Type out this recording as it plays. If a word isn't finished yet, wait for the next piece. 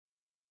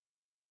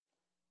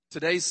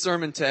Today's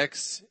sermon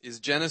text is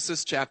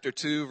Genesis chapter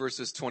 2,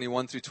 verses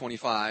 21 through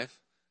 25,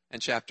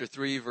 and chapter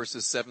 3,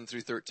 verses 7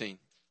 through 13.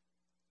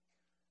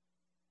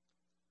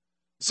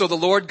 So the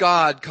Lord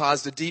God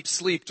caused a deep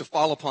sleep to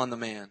fall upon the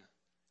man,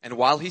 and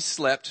while he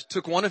slept,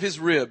 took one of his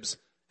ribs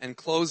and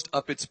closed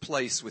up its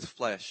place with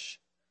flesh.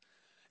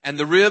 And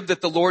the rib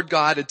that the Lord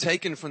God had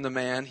taken from the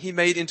man, he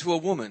made into a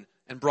woman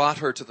and brought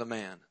her to the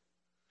man.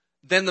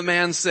 Then the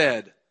man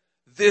said,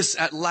 "This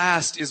at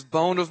last is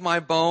bone of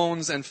my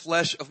bones and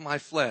flesh of my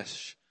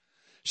flesh.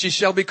 She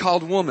shall be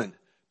called woman,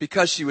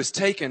 because she was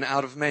taken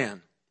out of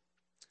man.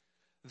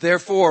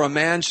 Therefore a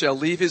man shall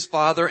leave his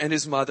father and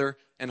his mother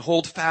and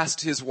hold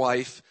fast his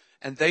wife,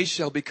 and they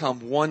shall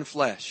become one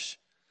flesh.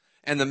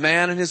 And the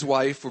man and his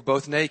wife were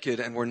both naked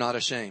and were not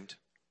ashamed.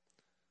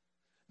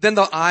 Then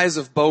the eyes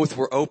of both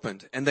were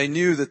opened, and they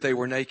knew that they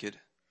were naked.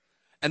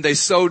 And they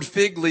sewed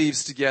fig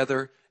leaves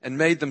together and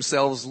made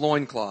themselves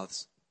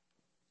loincloths.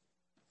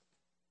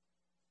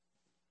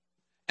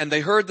 And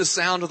they heard the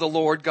sound of the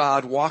Lord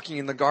God walking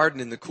in the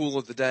garden in the cool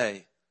of the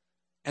day.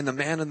 And a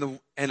man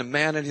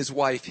and his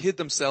wife hid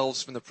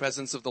themselves from the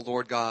presence of the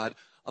Lord God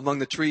among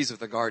the trees of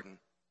the garden.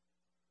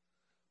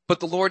 But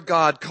the Lord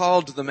God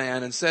called to the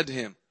man and said to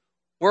him,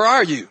 "Where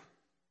are you?"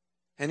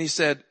 And he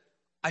said,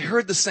 "I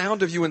heard the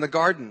sound of you in the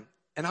garden,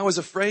 and I was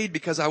afraid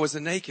because I was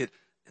naked,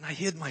 and I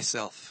hid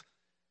myself."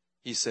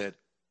 He said,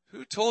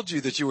 "Who told you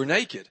that you were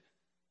naked?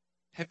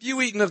 Have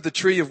you eaten of the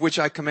tree of which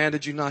I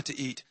commanded you not to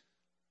eat?"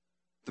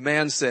 The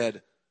man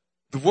said,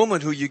 "The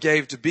woman who you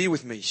gave to be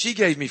with me, she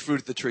gave me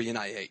fruit of the tree and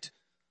I ate."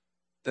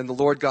 Then the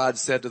Lord God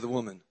said to the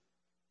woman,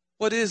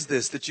 "What is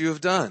this that you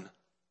have done?"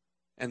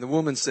 And the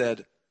woman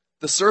said,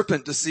 "The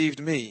serpent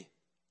deceived me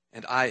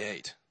and I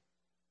ate."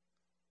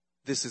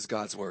 This is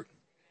God's word.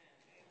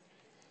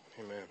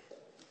 Amen.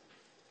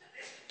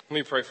 Let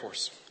me pray for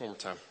us one more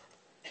time.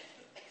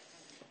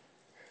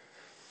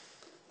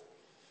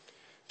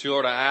 Dear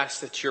Lord, I ask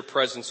that your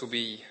presence will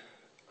be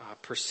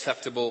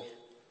perceptible,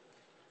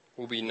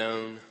 will be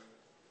known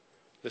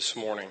this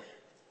morning.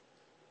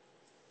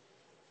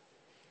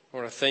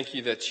 Lord, I thank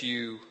you that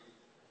you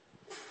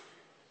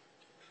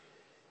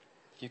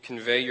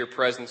convey your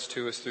presence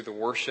to us through the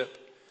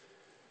worship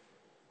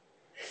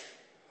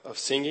of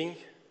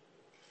singing,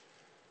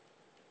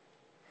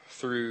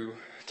 through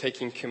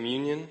taking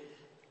communion,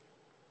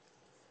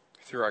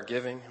 through our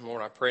giving. And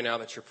Lord, I pray now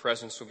that your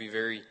presence will be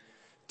very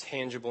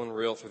tangible and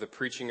real through the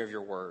preaching of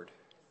your word.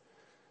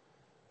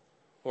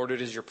 Lord,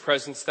 it is your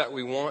presence that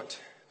we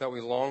want, that we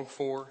long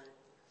for.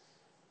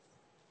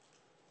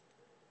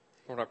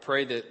 Lord, I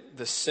pray that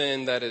the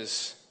sin that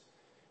is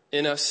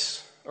in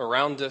us,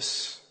 around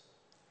us,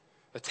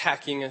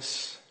 attacking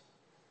us,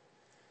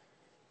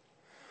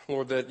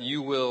 Lord, that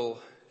you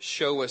will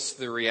show us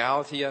the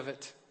reality of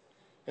it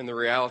and the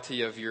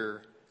reality of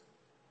your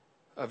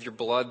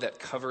blood that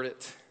covered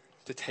it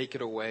to take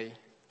it away.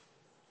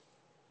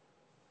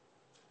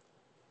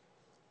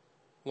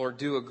 Lord,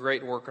 do a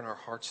great work in our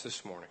hearts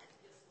this morning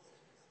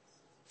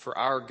for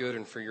our good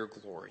and for your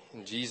glory.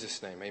 In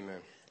Jesus' name,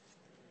 amen.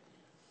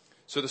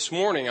 So this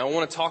morning, I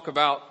want to talk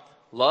about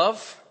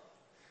love,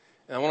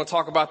 and I want to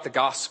talk about the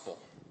gospel.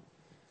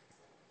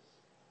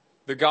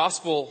 The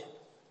gospel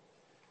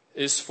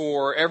is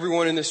for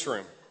everyone in this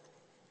room.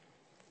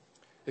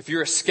 If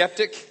you're a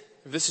skeptic,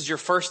 if this is your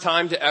first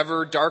time to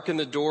ever darken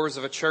the doors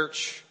of a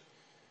church,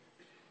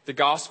 the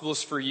gospel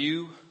is for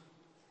you.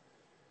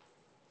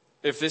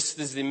 If this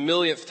is the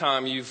millionth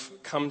time you've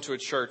come to a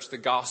church, the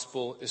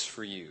gospel is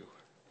for you.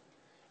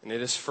 And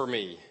it is for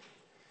me.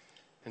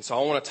 And so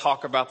I want to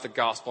talk about the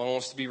gospel. I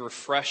want us to be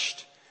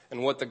refreshed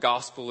in what the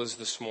gospel is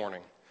this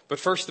morning. But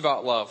first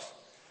about love.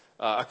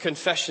 A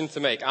confession to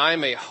make.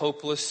 I'm a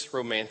hopeless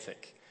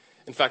romantic.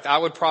 In fact, I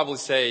would probably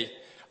say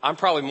I'm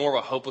probably more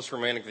of a hopeless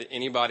romantic than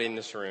anybody in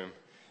this room.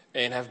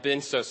 And have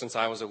been so since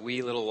I was a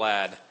wee little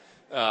lad.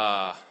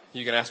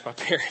 You can ask my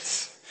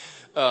parents.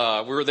 They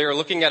were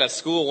looking at a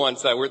school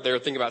once that they were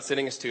thinking about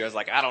sending us to. I was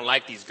like, I don't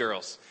like these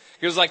girls.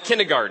 It was like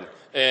kindergarten.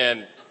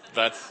 And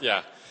that's,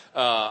 yeah.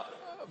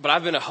 But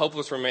I've been a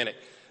hopeless romantic.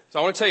 So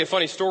I want to tell you a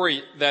funny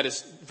story that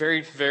is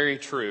very, very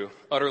true,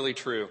 utterly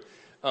true,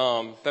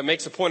 that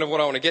makes a point of what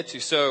I want to get to.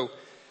 So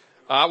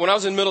when I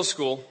was in middle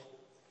school,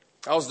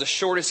 I was the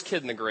shortest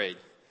kid in the grade.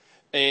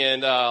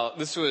 And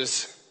this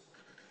was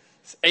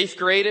 8th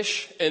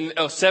grade-ish, and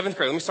 7th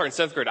grade. Let me start in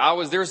 7th grade.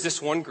 There was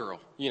this one girl,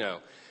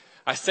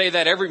 I say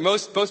that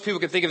most people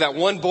can think of that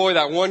one boy,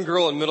 that one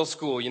girl in middle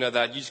school,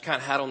 that you just kind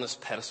of had on this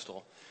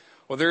pedestal.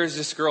 Well, there is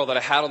this girl that I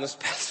had on this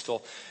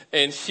pedestal,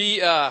 and she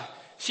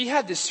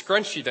had this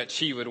scrunchie that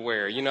she would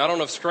wear. I don't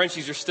know if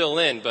scrunchies are still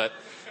in, but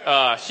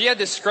she had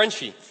this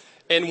scrunchie,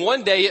 and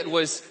one day it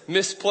was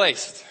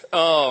misplaced.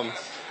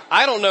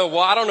 I don't know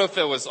why. I don't know if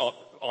it was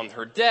on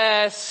her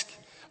desk.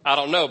 I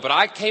don't know, but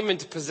I came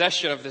into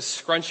possession of this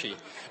scrunchie,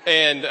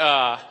 and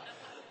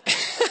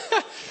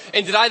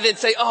and did I then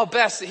say, "Oh,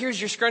 Bess, here's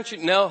your scrunchie"?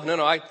 No,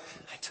 I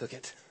took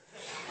it.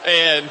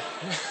 And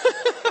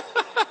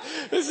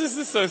this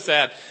is so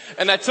sad.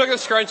 And I took the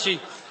scrunchie.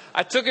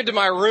 I took it to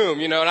my room,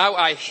 and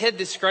I hid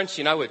the scrunchie,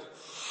 and I would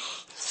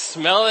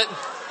smell it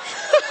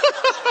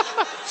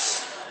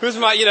Who's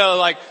my,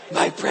 like,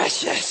 my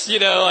precious,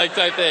 like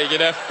type thing,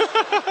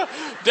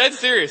 Dead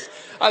serious.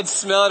 I'd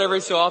smell it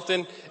every so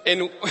often.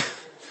 And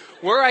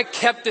where I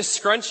kept this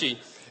scrunchie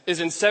is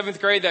in 7th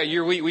grade that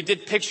year. We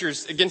did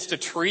pictures against a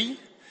tree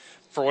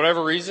for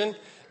whatever reason.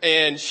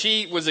 And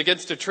she was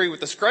against a tree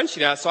with the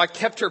scrunchie now. So I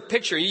kept her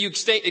picture. You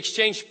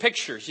exchange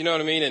pictures, you know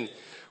what I mean? And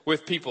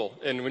with people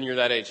and when you're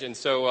that age. And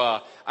so,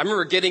 I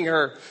remember getting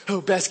her, oh,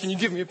 Bess, can you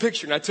give me a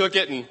picture? And I took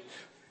it and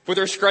with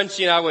her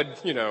scrunchie and I would,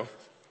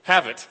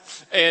 have it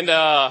and,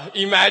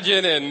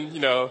 imagine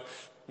and,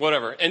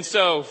 whatever. And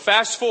so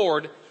fast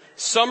forward,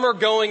 summer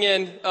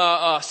in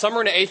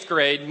 8th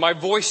grade, my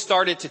voice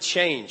started to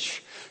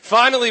change.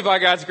 Finally, by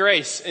God's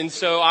grace. And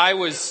so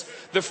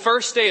the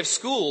first day of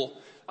school,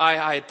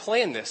 I had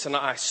planned this and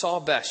I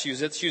saw Beth. She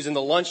was in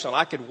the lunch line.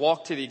 I could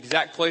walk to the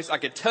exact place. I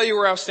could tell you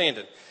where I was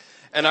standing.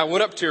 And I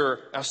went up to her.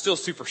 I was still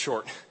super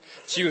short.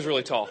 She was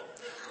really tall.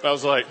 I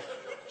was like,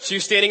 she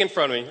was standing in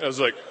front of me.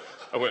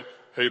 I went,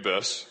 hey,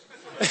 Bess.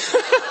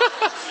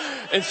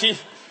 And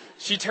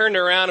she turned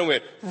around and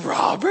went,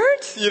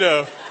 Robert?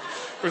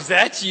 Was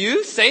that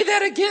you? Say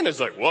that again. I was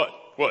like,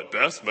 what,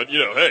 Bess? But,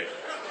 hey.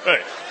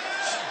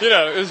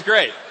 It was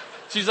great.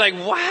 She's like,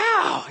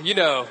 wow,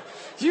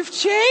 you've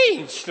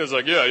changed. I was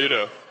like, yeah,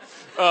 and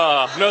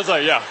I was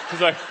like, yeah. I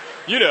was like,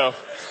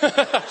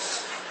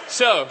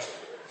 So,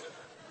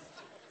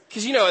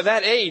 because, at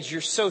that age,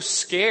 you're so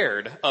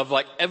scared of,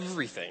 like,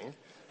 everything,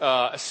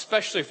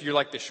 especially if you're,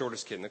 like, the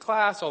shortest kid in the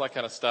class, all that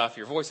kind of stuff.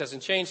 Your voice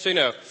hasn't changed.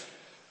 So,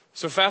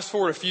 so fast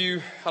forward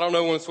I don't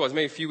know when this was,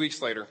 maybe a few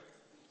weeks later.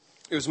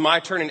 It was my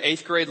turn in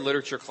 8th grade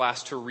literature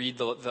class to read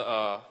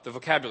the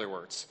vocabulary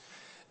words.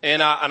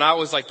 And I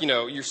was like,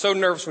 you're so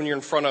nervous when you're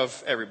in front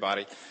of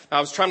everybody. I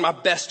was trying my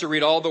best to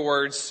read all the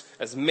words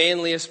as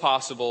manly as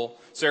possible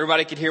so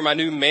everybody could hear my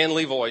new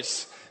manly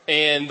voice.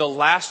 And the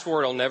last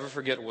word I'll never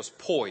forget was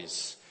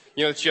poise.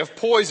 That you have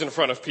poise in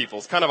front of people.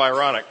 It's kind of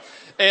ironic.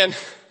 And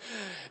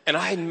I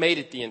hadn't made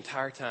it the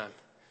entire time.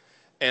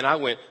 And I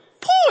went,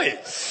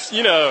 poise,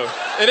 and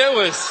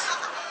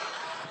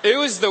it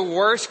was the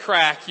worst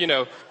crack,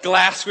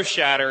 glass was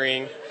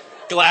shattering,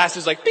 glass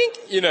was like, bink,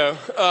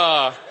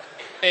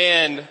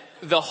 and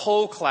the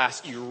whole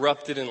class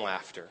erupted in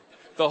laughter.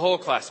 The whole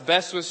class.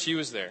 Bess she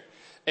was there.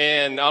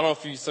 And I don't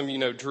know if some of you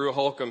know Drew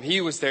Holcomb.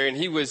 He was there and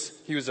he was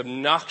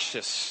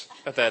obnoxious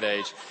at that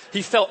age.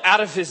 He fell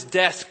out of his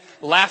desk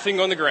laughing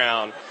on the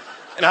ground.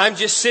 And I'm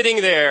just sitting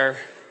there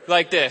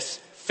like this,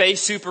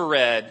 face super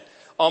red,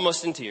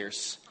 almost in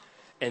tears.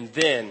 And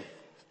then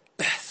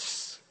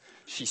Bess,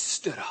 she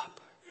stood up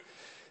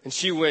and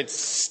she went,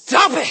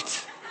 stop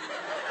it!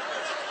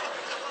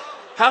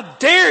 How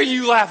dare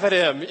you laugh at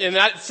him? And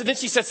so then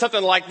she said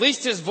something like, at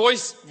least his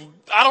voice,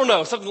 I don't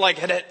know, something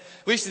like, at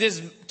least it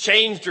is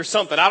changed or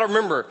something. I don't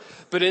remember.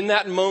 But in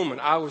that moment,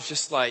 I was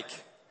just like,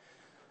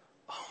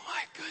 oh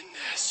my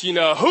goodness,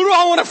 who do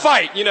I want to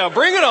fight?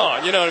 Bring it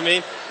on. You know what I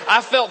mean?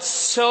 I felt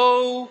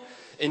so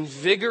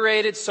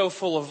invigorated, so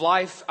full of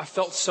life. I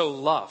felt so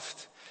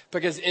loved.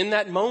 Because in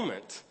that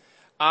moment,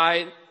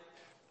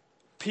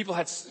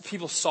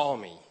 people saw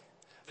me.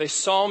 They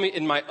saw me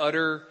in my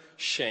utter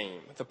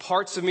shame. The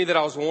parts of me that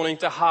I was wanting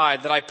to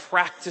hide, that I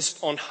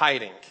practiced on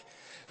hiding.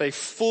 They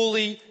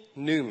fully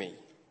knew me.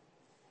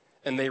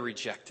 And they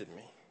rejected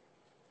me.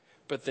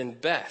 But then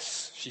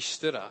Bess, she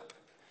stood up.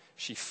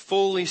 She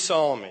fully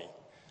saw me.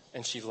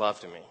 And she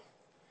loved me.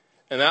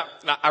 And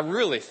I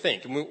really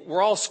think,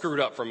 we're all screwed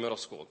up from middle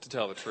school, to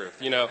tell the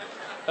truth.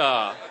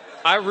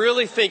 I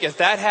really think if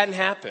that hadn't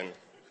happened,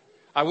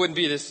 I wouldn't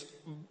be this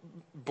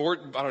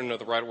I don't know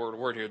the right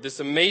word here, this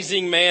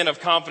amazing man of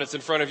confidence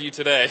in front of you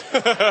today.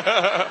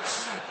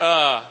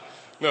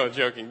 No,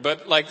 joking.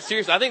 But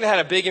seriously, I think that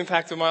had a big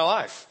impact on my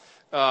life.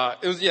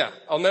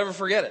 I'll never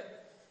forget it.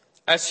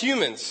 As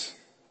humans,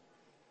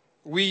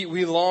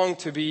 we long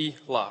to be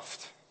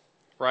loved,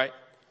 right?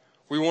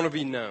 We want to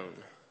be known.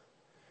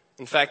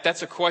 In fact,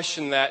 that's a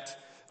question that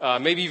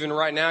maybe even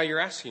right now you're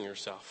asking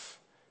yourself.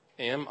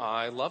 Am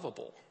I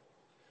lovable?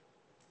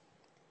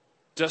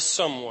 Does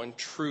someone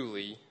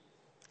truly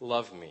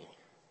love me?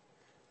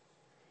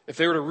 If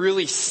they were to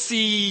really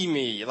see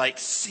me, like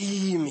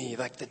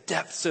the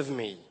depths of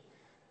me,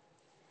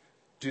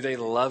 do they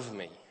love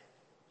me?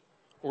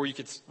 Or you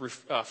could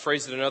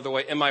phrase it another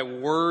way. Am I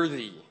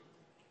worthy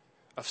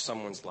of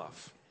someone's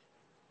love?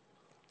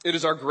 It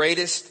is our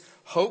greatest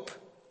hope,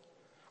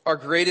 our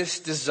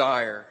greatest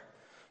desire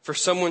for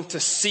someone to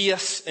see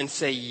us and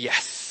say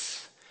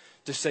yes,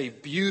 to say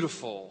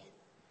beautiful,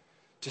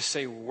 to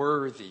say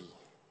worthy.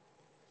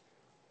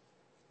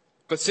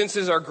 But since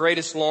it is our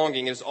greatest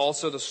longing, it is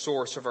also the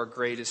source of our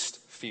greatest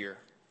fear.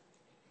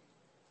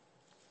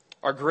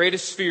 Our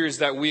greatest fear is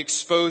that we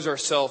expose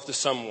ourselves to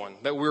someone,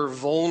 that we're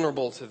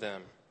vulnerable to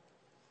them,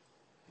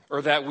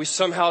 or that we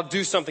somehow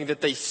do something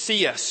that they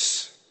see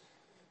us,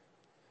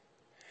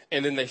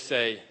 and then they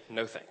say,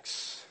 no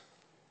thanks,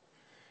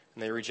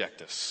 and they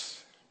reject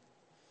us.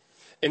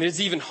 And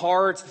it's even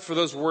hard for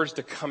those words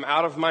to come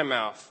out of my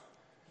mouth,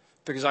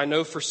 because I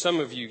know for some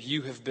of you,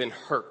 you have been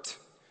hurt.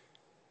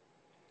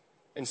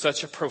 in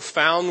such a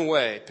profound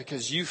way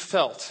because you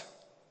felt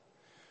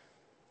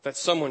that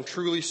someone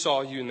truly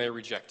saw you and they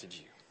rejected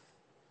you.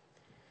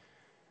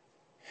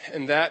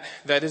 And that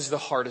is the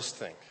hardest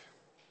thing.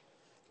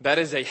 That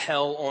is a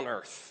hell on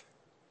earth,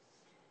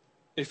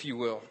 if you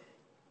will.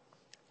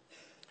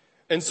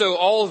 And so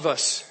all of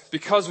us,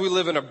 because we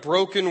live in a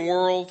broken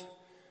world,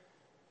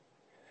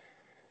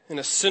 in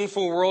a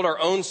sinful world, our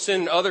own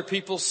sin and other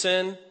people's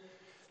sin,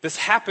 this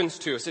happens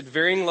to us at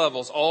varying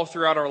levels all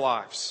throughout our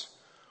lives.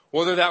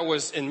 Whether that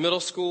was in middle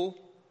school,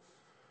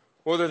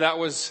 whether that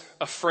was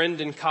a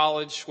friend in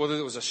college, whether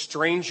it was a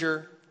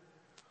stranger,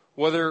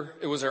 whether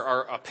it was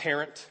a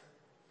parent,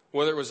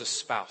 whether it was a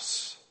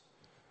spouse.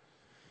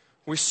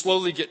 We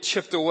slowly get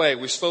chipped away.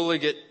 We slowly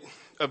get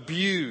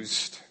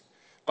abused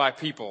by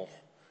people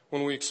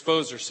when we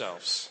expose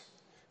ourselves.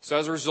 So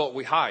as a result,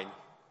 we hide.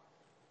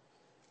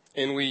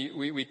 And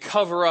we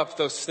cover up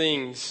those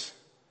things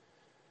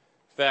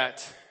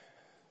that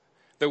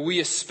we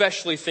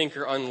especially think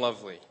are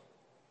unlovely.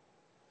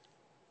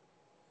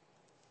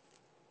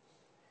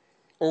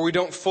 Or we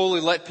don't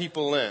fully let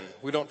people in.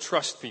 We don't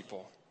trust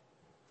people.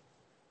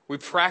 We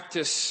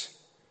practice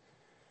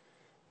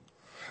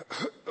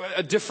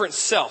a different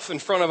self in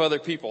front of other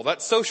people.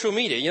 That's social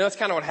media. That's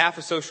kind of what half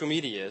of social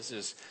media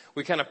is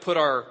we kind of put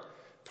our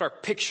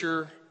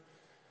picture,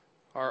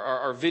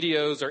 our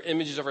videos, our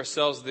images of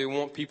ourselves. They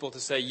want people to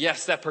say,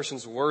 yes, that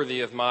person's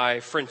worthy of my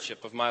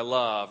friendship, of my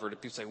love. Or to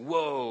people say,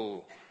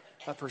 whoa,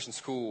 that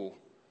person's cool.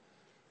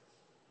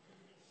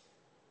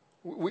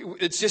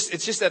 It's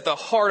just at the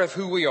heart of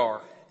who we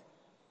are.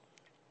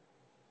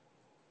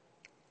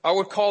 I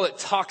would call it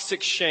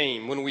toxic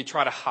shame when we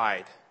try to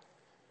hide.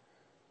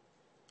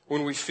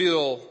 When we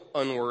feel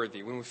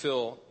unworthy, when we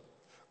feel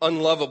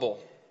unlovable.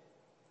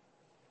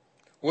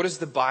 What does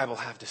the Bible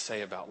have to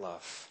say about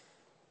love?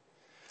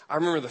 I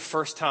remember the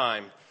first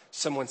time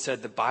someone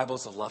said the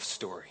Bible's a love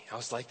story. I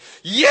was like,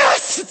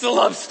 yes, it's a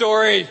love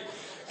story.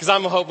 Because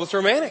I'm a hopeless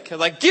romantic. I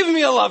was like, give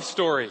me a love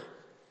story.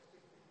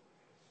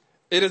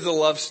 It is a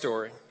love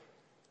story.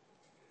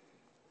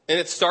 And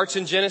it starts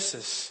in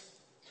Genesis.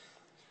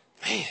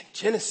 Man,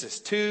 Genesis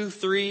 2,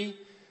 3.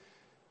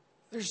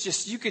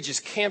 You could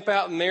just camp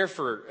out in there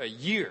for a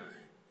year.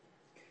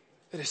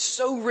 It is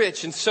so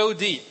rich and so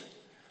deep.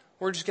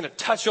 We're just going to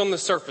touch on the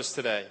surface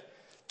today.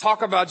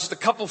 Talk about just a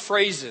couple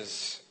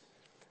phrases.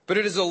 But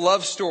it is a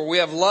love story. We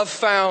have love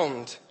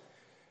found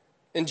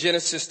in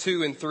Genesis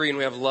 2 and 3, and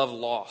we have love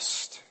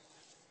lost.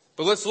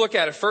 But let's look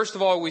at it. First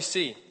of all, we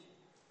see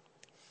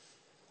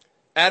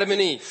Adam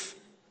and Eve.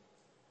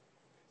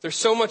 There's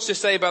so much to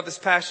say about this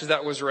passage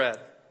that was read.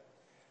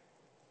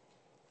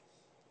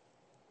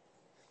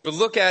 But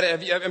look at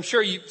it. I'm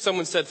sure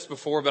someone said this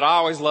before, but I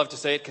always love to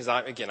say it because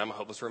I'm a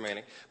hopeless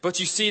romantic. But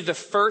you see the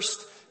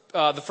first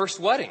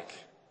wedding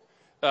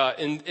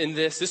in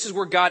this. This is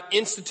where God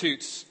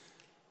institutes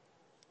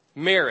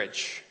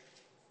marriage.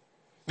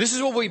 This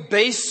is what we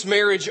base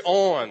marriage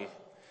on.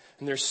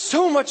 And there's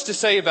so much to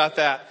say about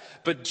that.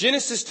 But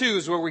Genesis 2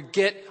 is where we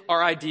get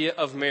our idea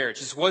of marriage.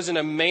 This wasn't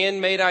a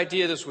man-made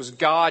idea. This was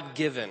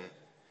God-given.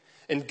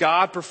 And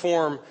God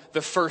performed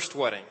the first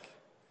wedding.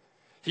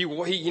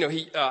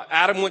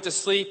 Adam went to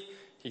sleep.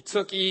 He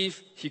took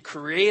Eve. He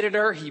created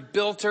her. He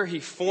built her. He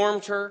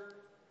formed her.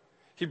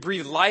 He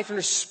breathed life in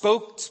her,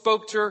 spoke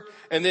to her,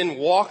 and then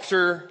walked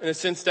her, in a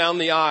sense, down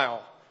the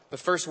aisle. The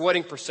first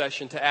wedding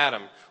procession to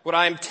Adam. What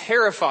I am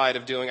terrified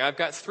of doing, I've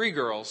got 3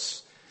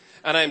 girls,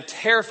 and I'm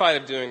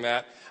terrified of doing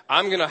that.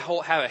 I'm going to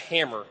have a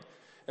hammer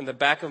in the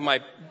back of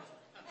my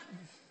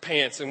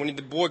pants, and when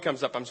the boy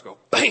comes up, I'm just going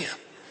to go, bam,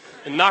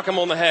 and knock him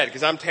on the head,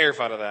 because I'm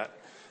terrified of that.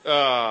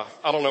 I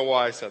don't know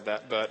why I said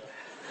that, but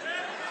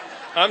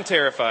I'm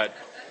terrified.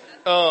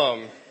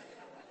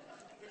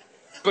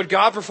 But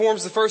God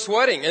performs the first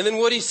wedding. And then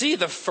what do you see?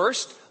 The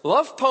first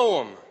love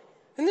poem.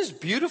 Isn't this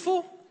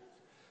beautiful?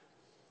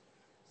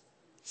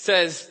 It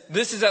says,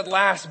 this is at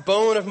last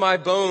bone of my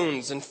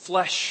bones and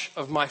flesh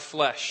of my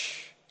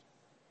flesh.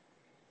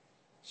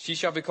 She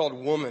shall be called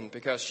woman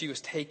because she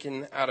was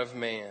taken out of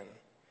man.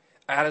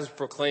 Adam's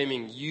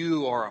proclaiming,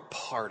 you are a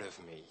part of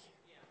me.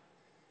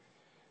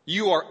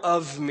 You are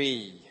of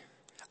me.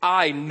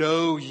 I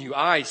know you.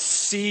 I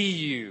see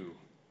you.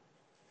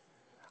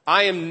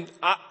 I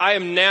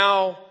am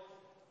now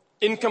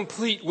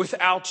incomplete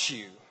without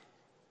you.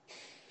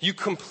 You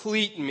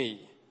complete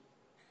me.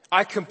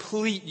 I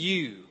complete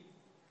you.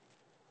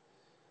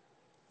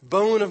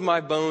 Bone of my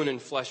bone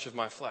and flesh of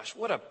my flesh.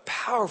 What a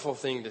powerful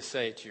thing to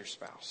say to your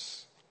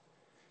spouse.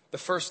 The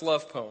first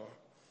love poem.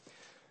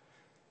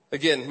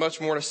 Again,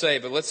 much more to say,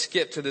 but let's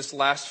skip to this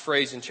last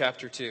phrase in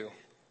chapter 2.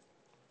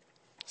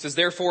 It says,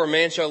 therefore a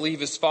man shall leave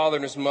his father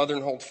and his mother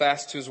and hold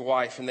fast to his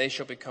wife, and they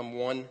shall become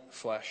one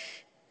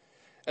flesh.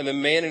 And the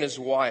man and his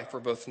wife were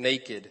both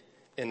naked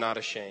and not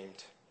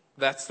ashamed.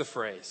 That's the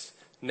phrase.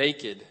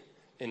 Naked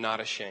and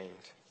not ashamed.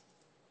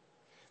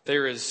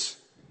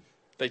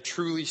 They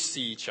truly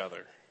see each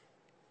other.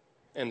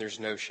 And there's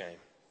no shame.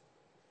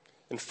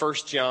 In 1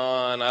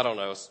 John,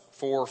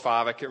 4 or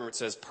 5, I can't remember, it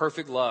says,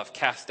 perfect love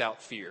cast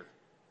out fear.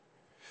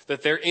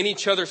 that they're in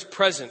each other's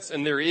presence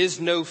and there is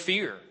no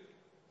fear.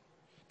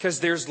 Because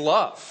there's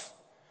love.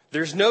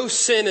 There's no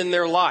sin in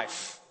their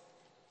life.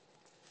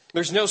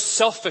 There's no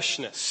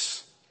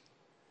selfishness.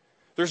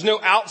 There's no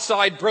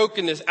outside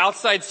brokenness,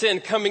 outside sin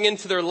coming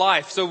into their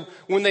life. So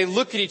when they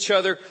look at each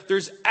other,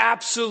 there's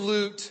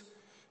absolute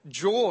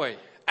joy,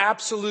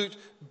 absolute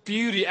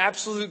beauty,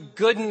 absolute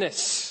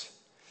goodness,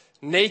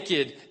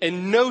 naked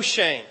and no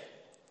shame.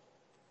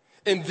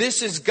 And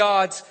this is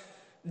God's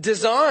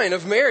design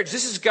of marriage.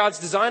 This is God's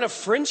design of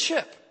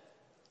friendship.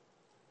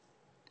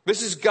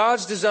 This is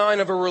God's design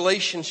of a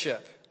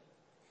relationship.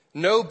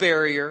 No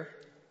barrier,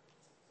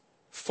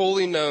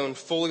 fully known,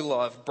 fully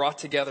loved, brought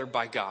together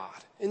by God.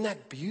 Isn't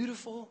that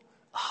beautiful?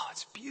 Oh,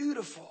 it's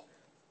beautiful.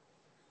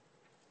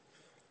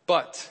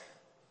 But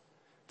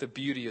the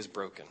beauty is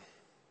broken.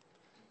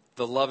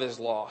 The love is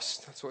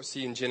lost. That's what we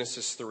see in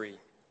Genesis 3.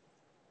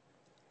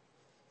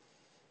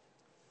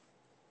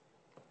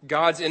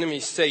 God's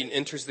enemy, Satan,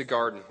 enters the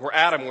garden where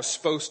Adam was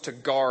supposed to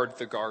guard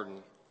the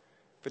garden.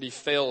 But he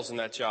fails in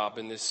that job,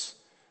 and this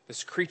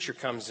creature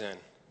comes in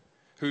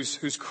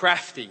who's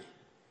crafty.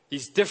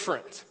 He's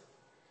different.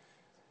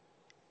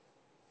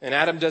 And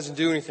Adam doesn't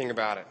do anything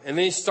about it. And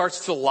then he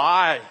starts to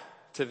lie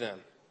to them,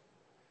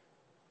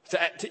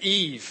 to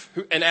Eve,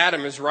 and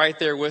Adam is right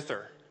there with her.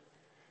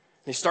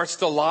 And he starts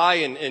to lie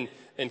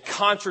and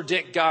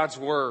contradict God's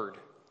word.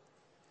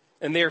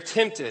 And they are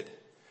tempted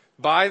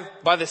by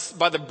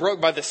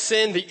the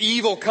sin, the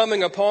evil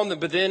coming upon them,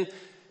 but then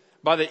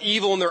by the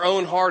evil in their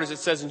own heart, as it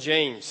says in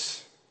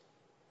James.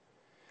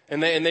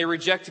 And they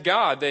reject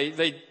God.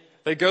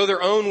 They go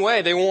their own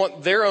way. They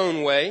want their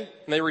own way,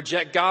 and they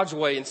reject God's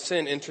way, and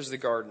sin enters the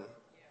garden.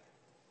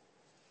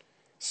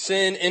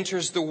 Sin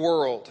enters the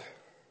world.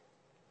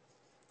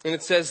 And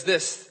it says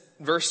this,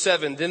 verse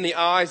 7, then the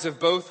eyes of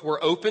both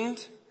were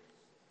opened,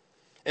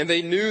 and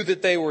they knew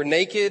that they were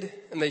naked,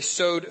 and they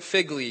sewed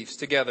fig leaves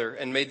together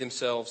and made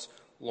themselves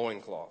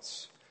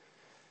loincloths.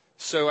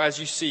 So as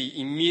you see,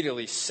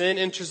 immediately sin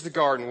enters the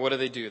garden. What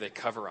do? They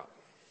cover up.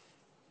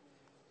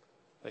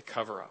 They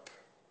cover up.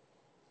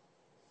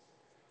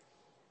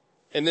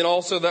 And then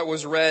also that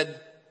was read,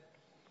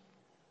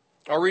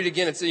 I'll read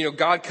again. It's,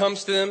 God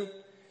comes to them,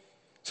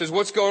 says,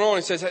 what's going on?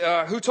 He says,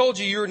 who told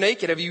you were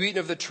naked? Have you eaten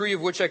of the tree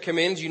of which I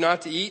commanded you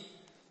not to eat?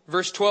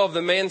 Verse 12,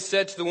 the man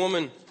said to the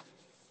woman,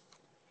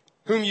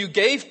 whom you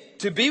gave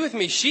to be with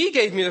me, she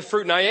gave me the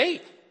fruit and I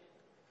ate.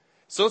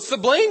 So it's the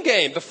blame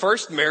game, the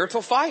first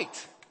marital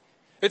fight.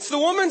 It's the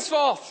woman's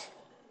fault.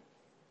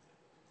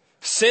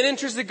 Sin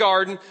enters the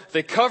garden.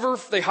 They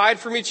hide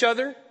from each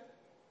other,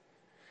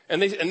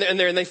 and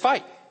they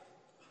fight.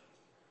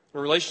 The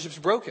relationship's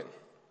broken.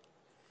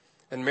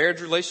 And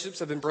marriage relationships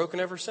have been broken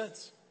ever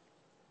since.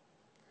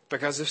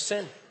 Because of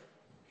sin.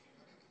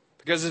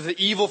 Because of the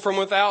evil from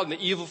without and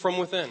the evil from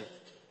within.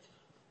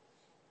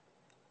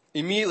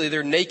 Immediately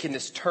their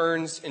nakedness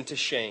turns into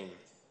shame.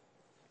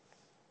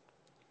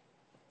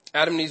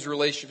 Adam and Eve's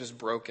relationship is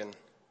broken.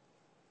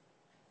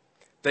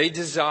 They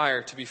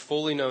desire to be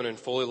fully known and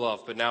fully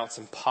loved, but now it's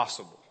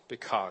impossible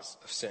because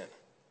of sin.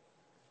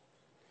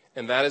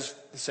 And that is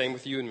the same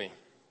with you and me.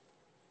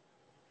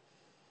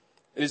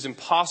 It is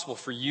impossible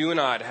for you and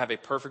I to have a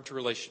perfect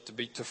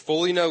relationship, to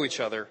fully know each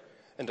other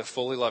and to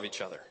fully love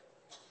each other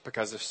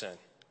because of sin.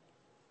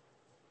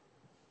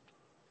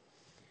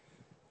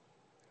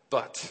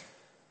 But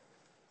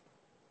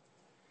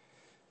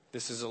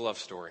this is a love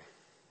story.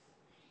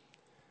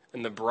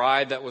 And the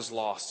bride that was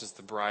lost is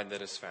the bride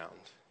that is found.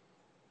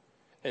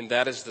 And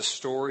that is the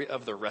story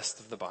of the rest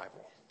of the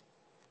Bible.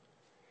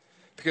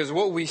 Because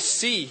what we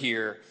see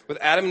here with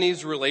Adam and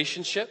Eve's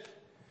relationship,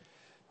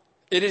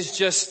 it is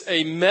just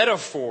a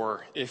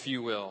metaphor, if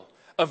you will,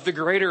 of the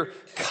greater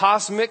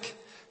cosmic,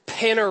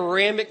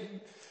 panoramic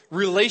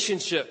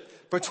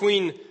relationship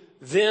between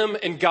them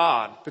and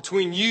God,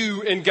 between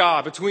you and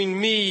God, between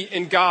me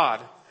and God,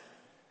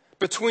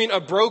 between a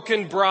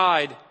broken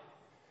bride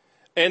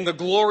and the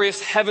glorious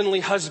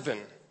heavenly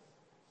husband.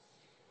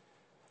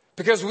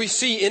 Because we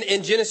see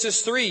in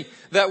Genesis 3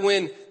 that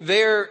when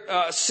their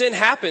sin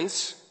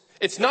happens,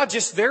 it's not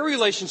just their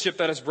relationship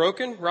that is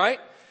broken, right?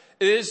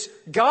 It is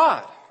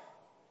God.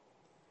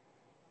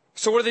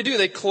 So what do?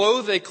 They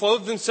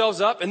clothe themselves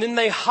up and then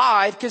they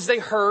hide because they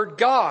heard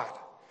God.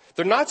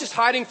 They're not just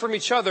hiding from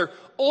each other.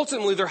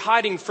 Ultimately, they're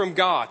hiding from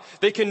God.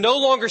 They can no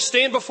longer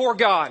stand before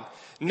God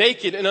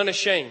naked and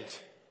unashamed.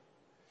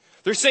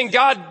 They're saying,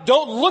 God,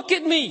 don't look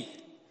at me.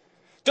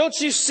 Don't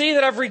you see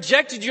that I've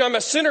rejected you? I'm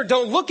a sinner.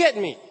 Don't look at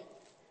me.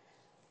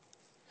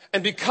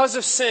 And because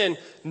of sin,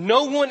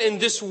 no one in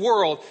this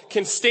world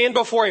can stand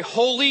before a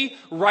holy,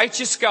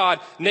 righteous God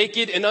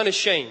naked and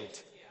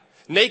unashamed.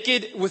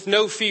 Naked with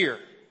no fear.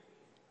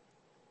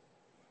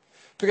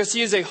 Because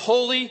He is a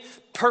holy,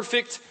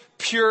 perfect,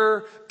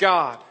 pure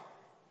God.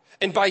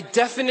 And by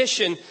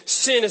definition,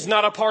 sin is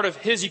not a part of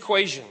His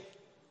equation.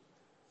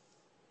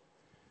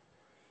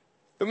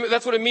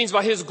 That's what it means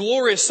by His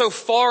glory is so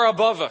far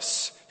above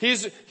us. He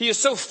is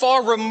so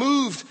far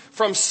removed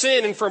from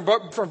sin and from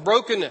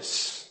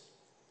brokenness.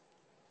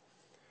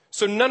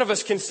 So none of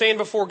us can stand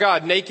before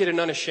God naked and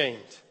unashamed.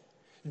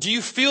 Do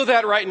you feel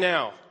that right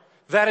now?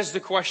 That is the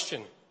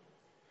question.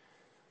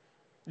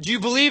 Do you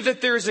believe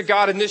that there is a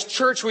God? In this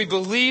church, we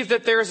believe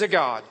that there is a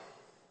God.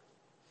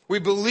 We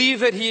believe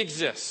that He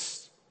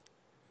exists.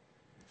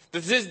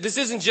 This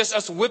isn't just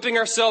us whipping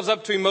ourselves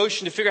up to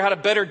emotion to figure out how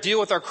to better deal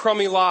with our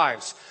crummy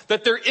lives.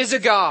 That there is a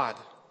God,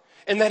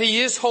 and that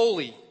He is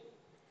holy,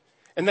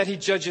 and that He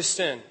judges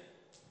sin.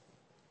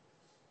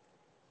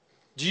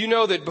 Do you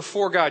know that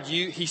before God,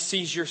 He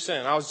sees your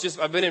sin?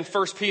 I've been in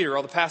 1 Peter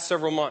all the past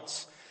several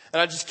months,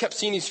 and I just kept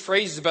seeing these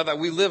phrases about that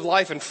we live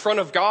life in front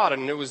of God,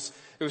 and it was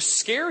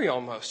scary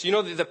almost. You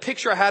know, the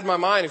picture I had in my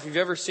mind, if you've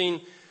ever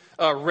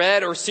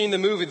read or seen the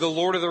movie The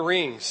Lord of the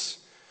Rings,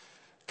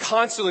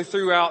 constantly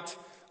throughout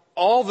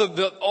all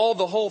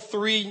the whole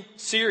 3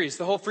 series,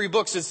 the whole 3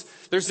 books,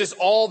 there's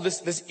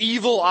this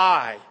evil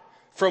eye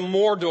from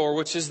Mordor,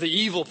 which is the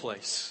evil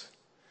place.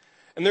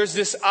 And there's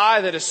this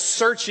eye that is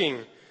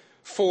searching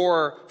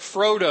for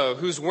Frodo,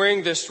 who's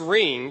wearing this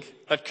ring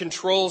that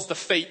controls the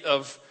fate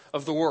of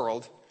the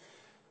world.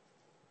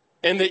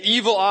 And the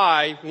evil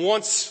eye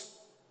wants,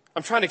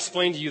 I'm trying to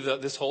explain to you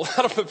this whole,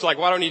 I don't know, it's like,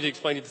 well, I don't need to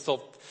explain to you this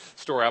whole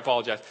story, I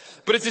apologize.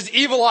 But it's this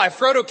evil eye.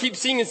 Frodo keeps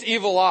seeing this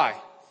evil eye.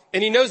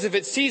 And he knows if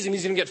it sees him,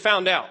 he's going to get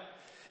found out.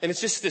 And it's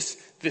just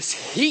this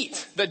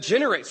heat that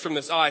generates from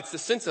this eye. It's the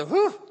sense of,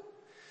 whew.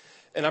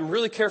 And I'm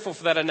really careful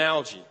for that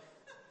analogy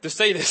to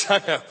say this,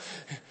 I know.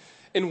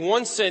 In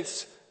one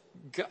sense,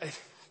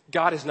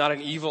 God is not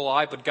an evil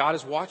eye, but God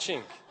is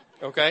watching,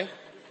 okay?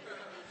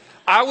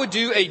 I would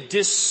do a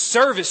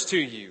disservice to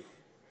you.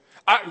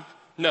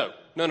 No.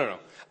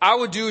 I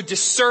would do a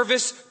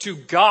disservice to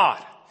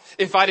God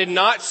if I did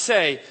not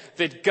say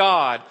that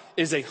God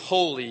is a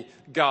holy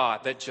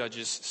God that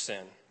judges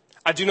sin.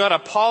 I do not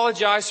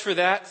apologize for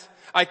that.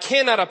 I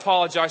cannot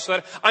apologize for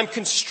that. I'm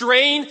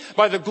constrained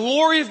by the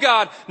glory of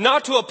God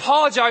not to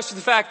apologize for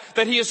the fact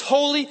that He is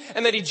holy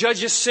and that He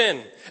judges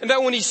sin. And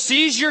that when He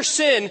sees your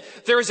sin,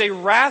 there is a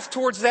wrath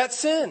towards that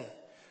sin.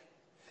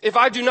 If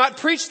I do not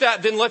preach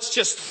that, then let's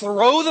just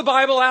throw the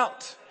Bible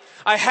out.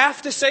 I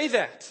have to say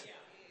that.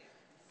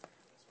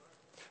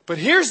 But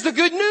here's the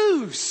good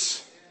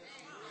news.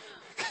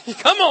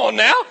 Come on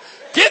now.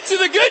 Get to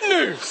the good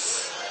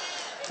news.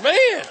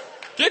 Man,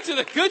 get to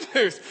the good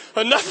news.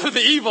 Enough of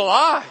the evil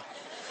eye.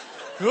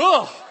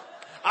 Ugh.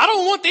 I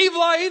don't want the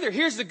evil eye either.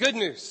 Here's the good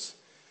news.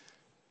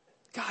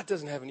 God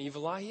doesn't have an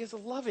evil eye. He has a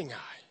loving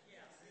eye.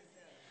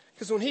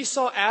 Because when He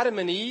saw Adam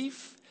and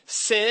Eve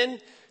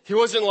sin, He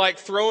wasn't like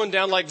throwing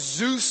down like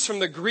Zeus from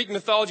the Greek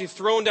mythology,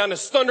 throwing down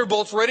His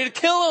thunderbolts ready to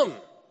kill them.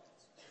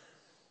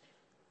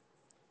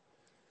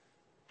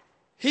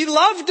 He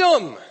loved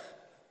them.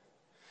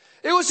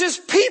 It was His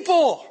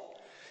people.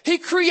 He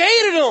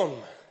created them.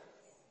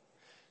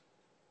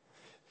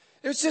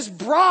 It was His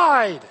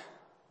bride.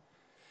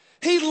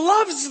 He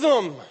loves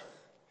them.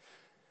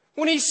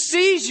 When He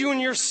sees you in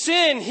your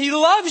sin, He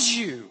loves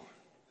you.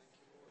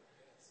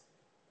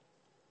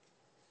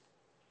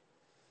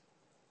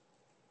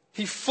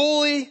 He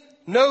fully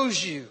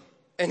knows you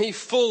and He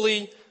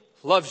fully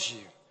loves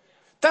you.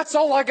 That's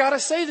all I got to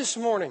say this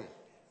morning.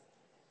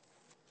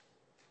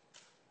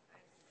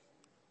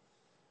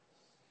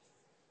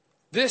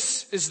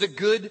 This is the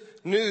good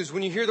news.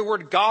 When you hear the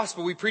word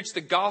gospel, we preach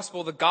the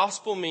gospel. The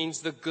gospel means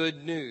the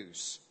good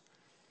news.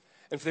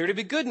 And for there to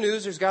be good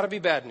news, there's got to be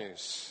bad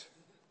news.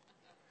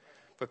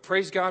 But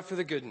praise God for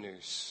the good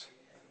news.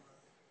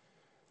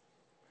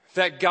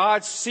 That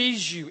God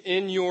sees you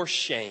in your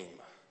shame.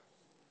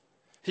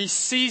 He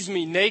sees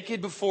me naked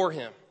before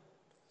Him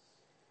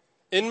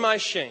in my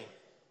shame.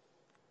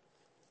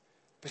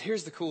 But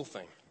here's the cool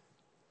thing.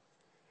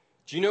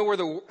 Do you know where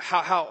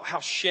how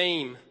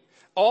shame,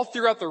 all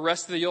throughout the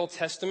rest of the Old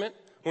Testament,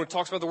 when it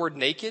talks about the word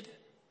naked?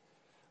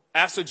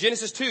 So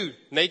Genesis 2,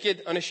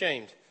 naked,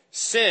 unashamed.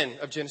 Sin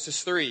of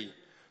Genesis 3.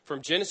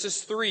 From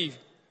Genesis 3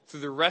 through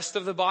the rest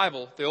of the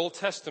Bible, the Old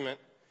Testament,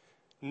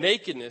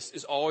 nakedness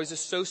is always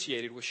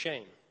associated with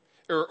shame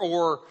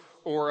or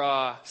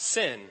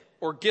sin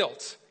or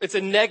guilt. It's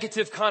a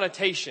negative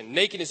connotation.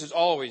 Nakedness is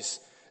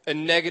always a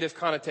negative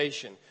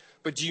connotation.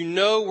 But do you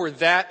know where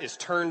that is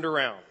turned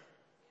around?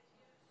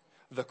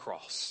 The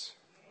cross.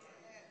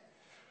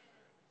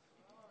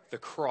 The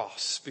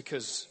cross,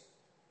 because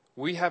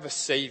we have a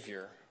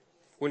Savior.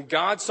 When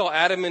God saw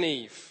Adam and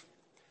Eve,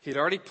 He had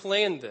already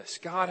planned this.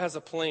 God has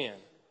a plan.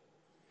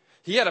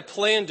 He had a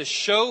plan to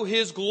show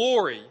His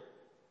glory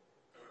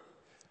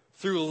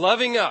through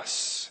loving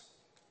us.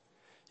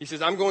 He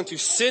says, I'm going to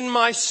send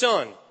my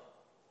Son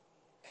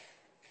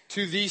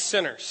to these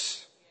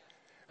sinners.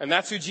 And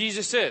that's who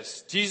Jesus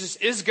is. Jesus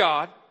is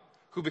God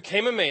who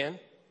became a man,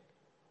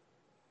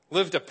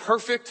 lived a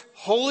perfect,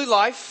 holy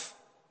life,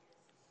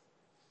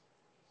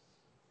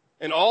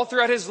 and all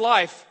throughout His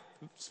life,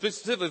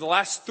 specifically the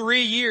last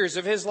 3 years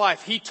of His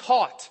life, He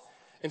taught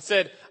and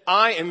said,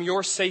 I am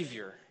your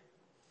Savior.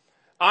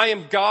 I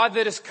am God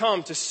that has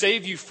come to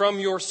save you from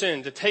your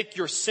sin, to take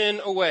your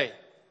sin away.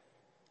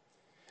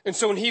 And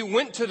so when He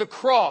went to the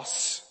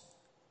cross,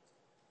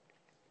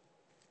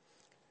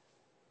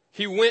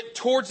 He went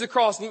towards the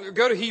cross.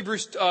 Go to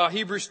Hebrews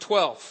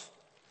 12.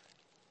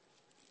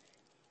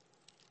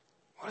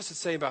 does it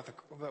say about the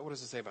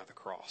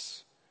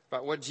cross?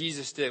 About what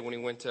Jesus did when he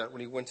went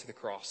to the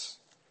cross.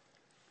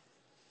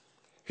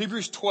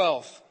 Hebrews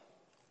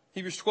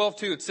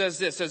 12:2, it says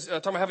this,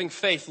 talking about having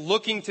faith,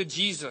 looking to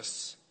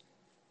Jesus,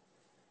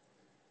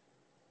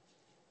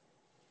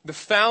 the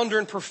founder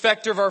and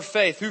perfecter of our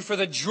faith, who for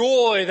the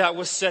joy that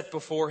was set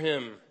before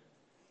him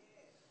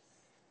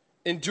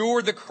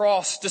endured the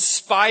cross,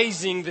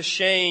 despising the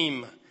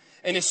shame,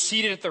 and is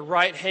seated at the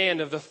right hand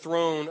of the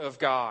throne of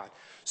God.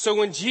 So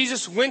when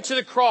Jesus went to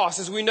the cross,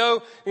 as we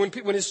know, when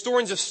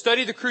historians have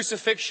studied the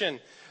crucifixion,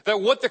 that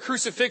what the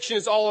crucifixion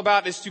is all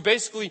about is to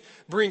basically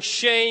bring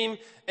shame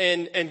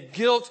and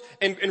guilt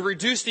and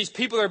reduce these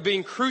people that are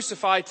being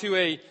crucified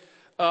to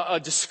a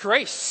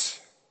disgrace,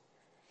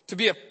 to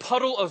be a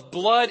puddle of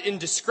blood in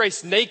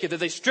disgrace, naked, that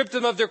they stripped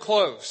them of their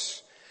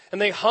clothes. And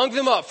they hung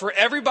them up for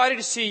everybody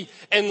to see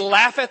and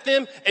laugh at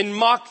them and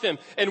mock them.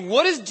 And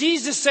what does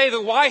Jesus say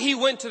that why he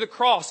went to the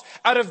cross?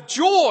 Out of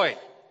joy.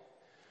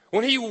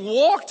 When he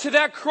walked to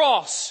that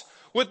cross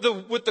with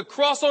the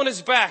cross on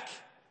his back,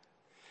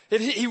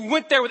 he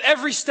went there with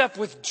every step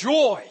with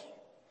joy.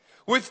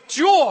 With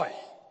joy.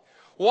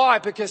 Why?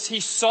 Because he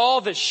saw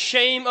the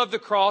shame of the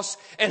cross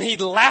and he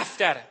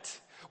laughed at it.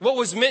 What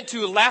was meant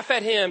to laugh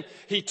at him,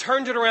 he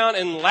turned it around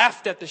and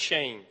laughed at the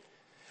shame.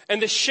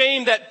 And the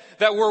shame that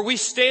where we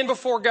stand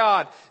before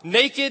God,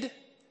 naked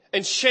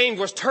and shamed,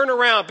 was turned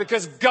around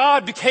because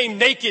God became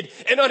naked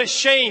and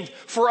unashamed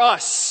for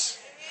us.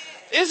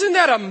 Isn't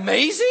that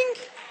amazing?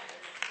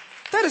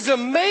 That is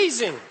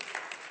amazing.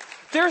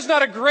 There's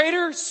not a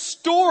greater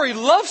story,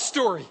 love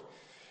story,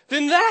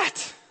 than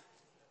that.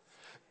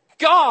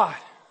 God,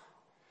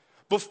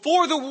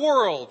 before the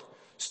world,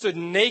 stood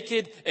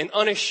naked and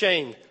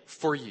unashamed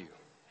for you.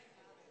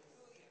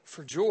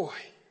 For joy.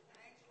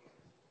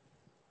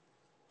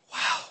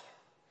 Wow.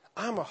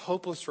 I'm a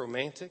hopeless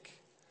romantic,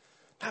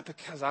 not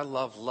because I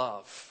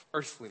love,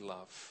 earthly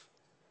love.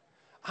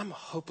 I'm a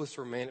hopeless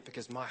romantic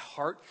because my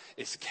heart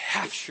is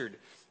captured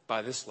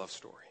by this love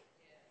story.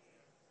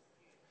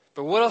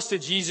 But what else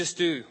did Jesus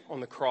do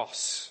on the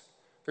cross?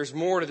 There's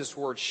more to this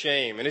word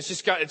shame, and it's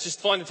just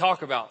fun to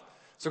talk about.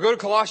 So go to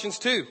Colossians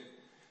 2.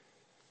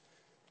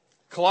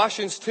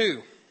 Colossians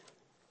 2.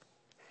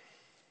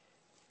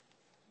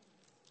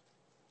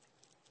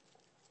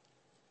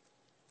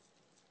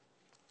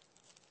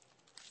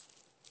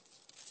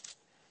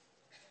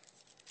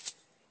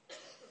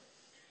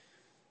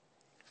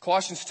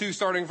 Colossians 2,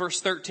 starting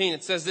verse 13,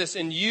 it says this,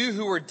 "And you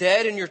who were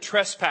dead in your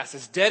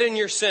trespasses, dead in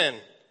your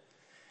sin,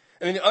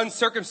 and in the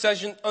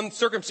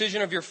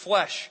uncircumcision of your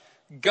flesh,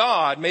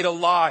 God made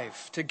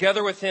alive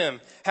together with him,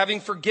 having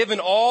forgiven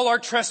all our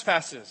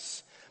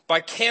trespasses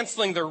by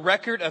canceling the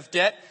record of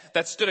debt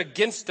that stood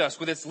against us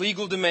with its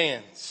legal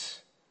demands.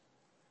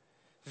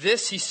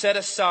 This he set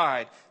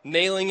aside,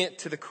 nailing it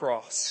to the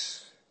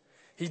cross.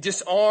 He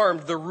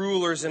disarmed the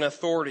rulers and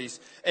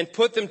authorities and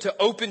put them to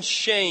open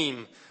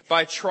shame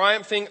by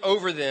triumphing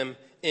over them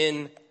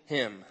in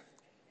him."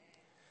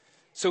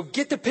 So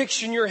get the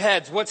picture in your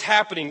heads. What's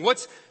happening?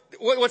 What's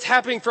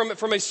happening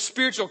from a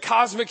spiritual,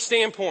 cosmic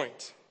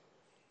standpoint?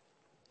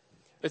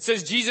 It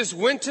says Jesus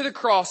went to the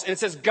cross, and it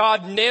says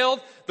God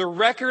nailed the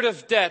record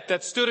of debt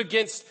that stood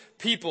against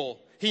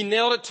people. He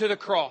nailed it to the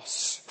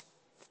cross.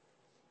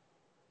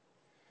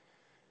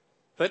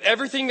 That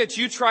everything that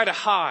you try to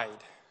hide,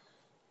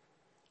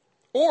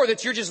 or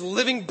that you're just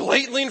living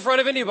blatantly in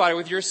front of anybody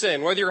with your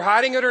sin, whether you're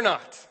hiding it or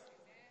not,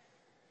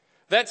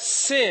 that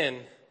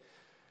sin,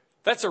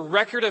 that's a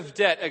record of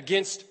debt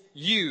against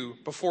you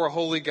before a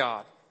holy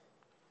God.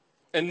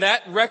 And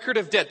that record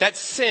of debt, that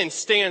sin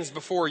stands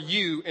before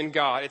you and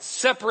God. It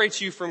separates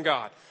you from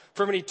God,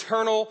 from an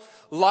eternal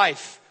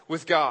life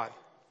with God.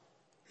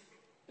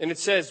 And it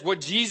says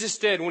what Jesus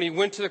did when he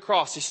went to the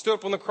cross, he stood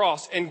up on the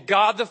cross, and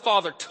God the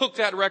Father took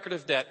that record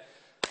of debt,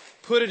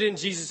 put it in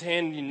Jesus'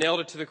 hand, and he nailed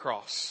it to the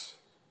cross.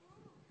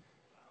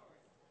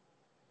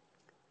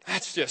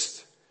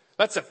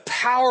 That's a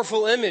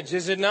powerful image,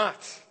 is it not?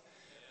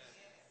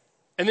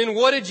 And then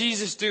what did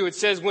Jesus do? It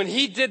says when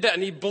he did that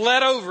and he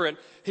bled over it,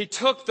 he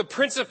took the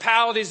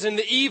principalities and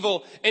the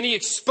evil and he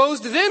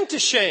exposed them to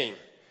shame.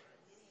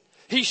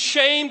 He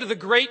shamed the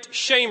great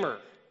shamer.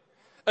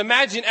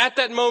 Imagine at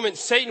that moment,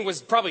 Satan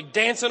was probably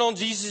dancing on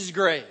Jesus'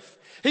 grave.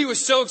 He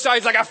was so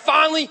excited. He's like, I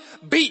finally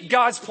beat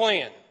God's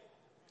plan.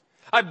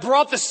 I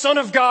brought the Son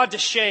of God to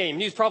shame.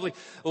 He was probably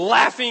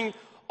laughing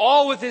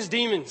all with his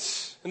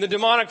demons and the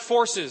demonic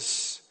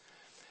forces.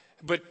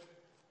 But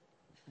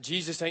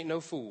Jesus ain't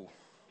no fool.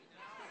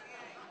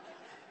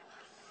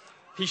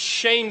 He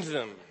shamed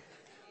them.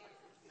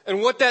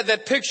 And what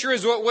that picture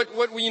is, what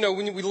we,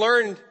 when we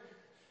learned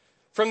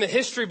from the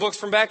history books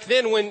from back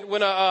then,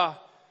 when a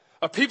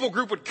people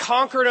group would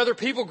conquer another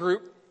people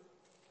group,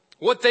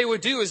 what they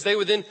would do is they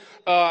would then,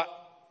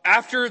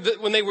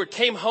 when they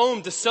came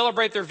home to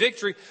celebrate their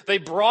victory, they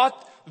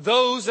brought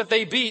those that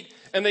they beat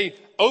and they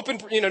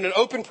opened, in an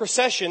open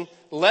procession,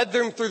 led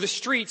them through the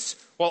streets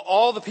while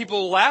all the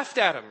people laughed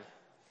at them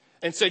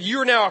and said,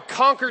 "You are now a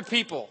conquered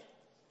people."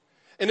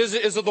 And is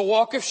it the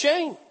walk of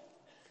shame?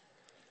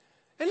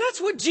 And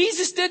that's what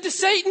Jesus did to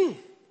Satan.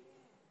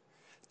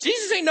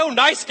 Jesus ain't no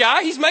nice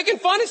guy. He's making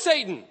fun of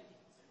Satan.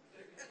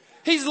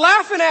 He's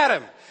laughing at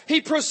him.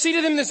 He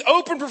proceeded in this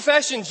open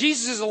profession.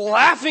 Jesus is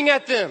laughing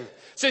at them.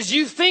 Says,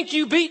 you think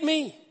you beat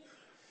me?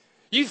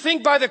 You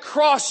think by the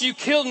cross you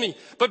killed me,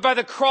 but by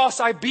the cross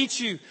I beat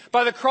you.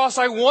 By the cross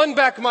I won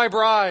back my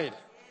bride.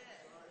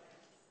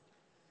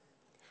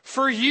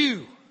 For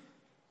you.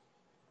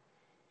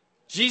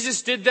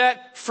 Jesus did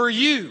that for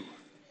you.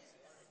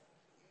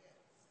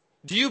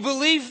 Do you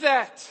believe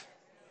that?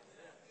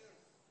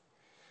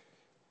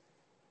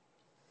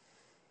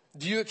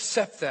 Do you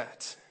accept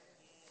that?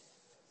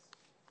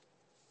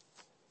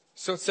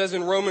 So it says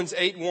in Romans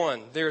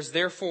 8:1, there is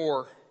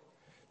therefore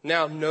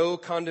now no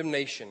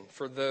condemnation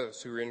for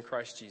those who are in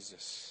Christ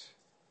Jesus.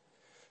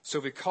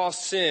 So because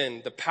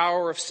sin, the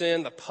power of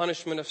sin, the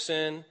punishment of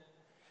sin,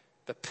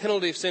 the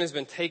penalty of sin has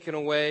been taken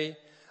away,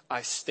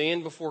 I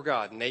stand before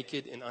God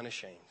naked and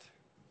unashamed.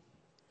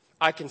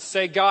 I can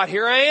say, God,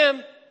 here I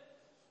am.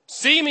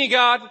 See me,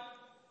 God.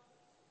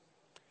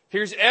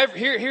 Here's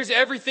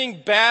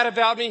everything bad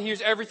about me.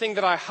 Here's everything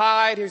that I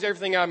hide. Here's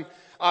everything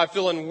I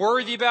feel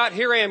unworthy about.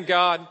 Here I am,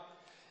 God.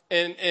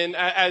 And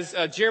as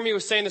Jeremy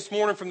was saying this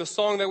morning from the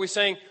song that we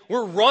sang,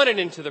 we're running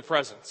into the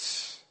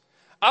presence.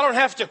 I don't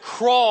have to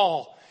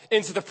crawl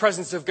into the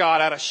presence of God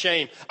out of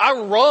shame. I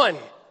run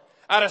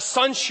out of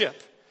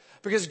sonship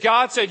because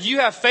God said, you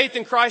have faith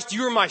in Christ,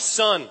 you are my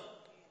son.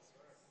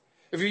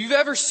 If you've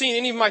ever seen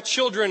any of my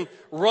children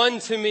run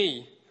to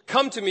me,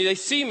 come to me, they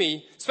see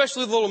me,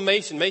 especially little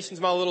Mason. Mason's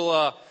my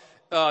little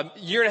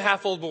year and a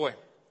half old boy.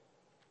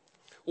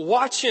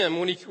 Watch him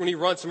when he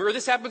runs to me. Or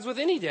this happens with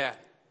any dad.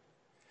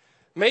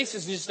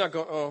 Mason's just not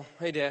going, oh,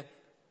 hey, Dad.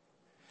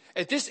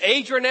 At this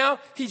age right now,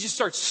 he just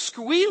starts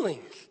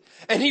squealing.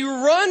 And he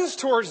runs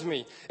towards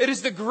me. It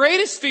is the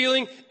greatest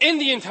feeling in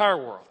the entire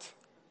world.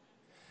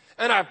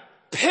 And I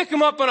pick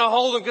him up and I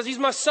hold him because he's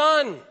my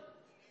son.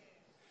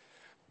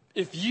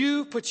 If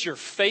you put your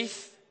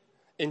faith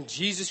in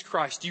Jesus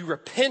Christ, you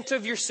repent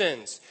of your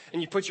sins,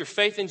 and you put your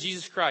faith in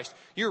Jesus Christ,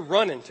 you're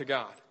running to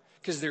God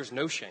because there's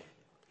no shame.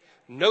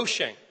 No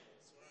shame.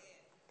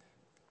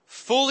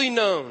 Fully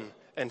known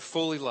and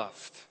fully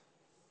loved.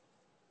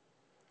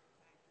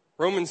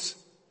 Romans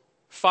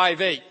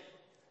 5:8.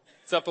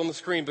 It's up on the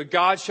screen. But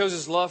God shows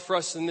his love for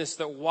us in this,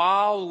 that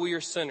while we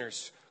are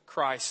sinners,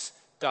 Christ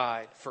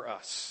died for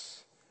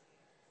us.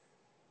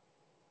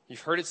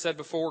 You've heard it said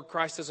before,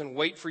 Christ doesn't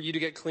wait for you to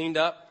get cleaned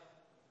up.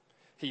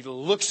 He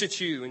looks at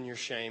you in your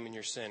shame and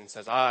your sin and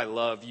says, I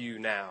love you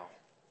now.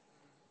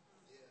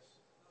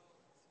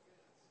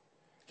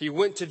 He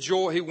went to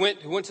joy. He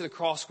went to the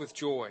cross with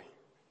joy.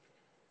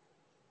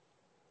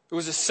 It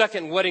was a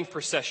second wedding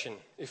procession,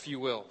 if you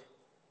will.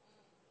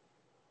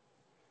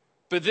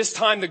 But this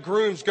time the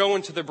groom's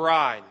going to the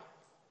bride.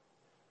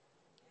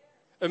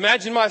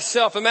 Imagine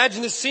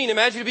the scene.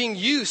 Imagine being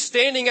you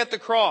standing at the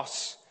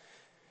cross.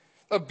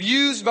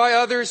 Abused by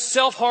others,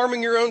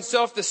 self-harming your own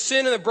self, the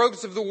sin and the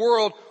brokenness of the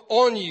world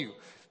on you.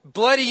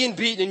 Bloody and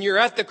beaten, and you're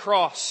at the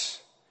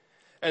cross.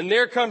 And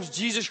there comes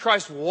Jesus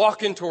Christ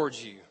walking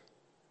towards you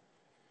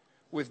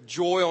with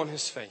joy on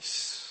his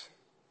face.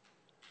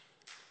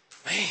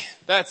 Man,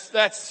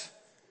 that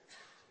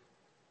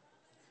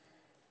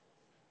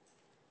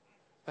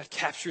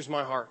captures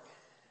my heart.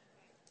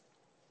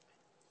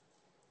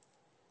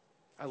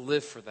 I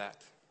live for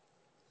that.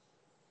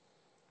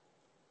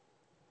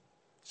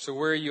 So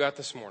where are you at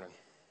this morning?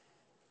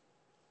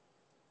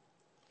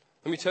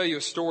 Let me tell you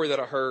a story that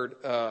I heard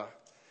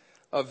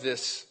of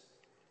this.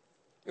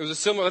 It was a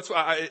similar. That's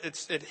why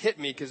it hit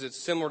me because it's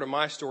similar to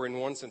my story in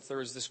one sense. There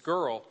was this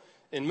girl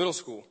in middle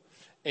school,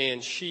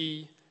 and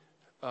she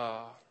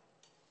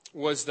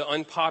was the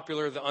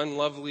unpopular, the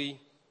unlovely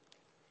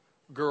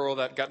girl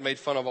that got made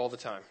fun of all the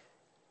time.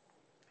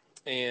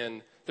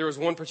 And there was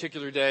one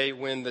particular day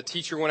when the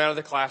teacher went out of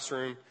the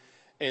classroom,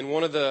 and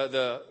one of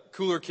the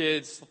cooler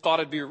kids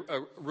thought it'd be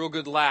a real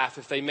good laugh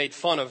if they made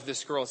fun of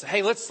this girl and said,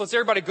 hey, let's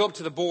everybody go up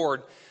to the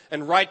board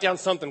and write down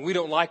something we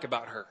don't like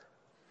about her.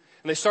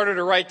 And they started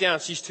to write down,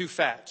 she's too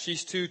fat,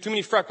 she's too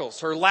many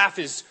freckles, her laugh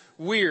is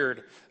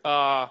weird,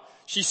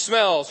 she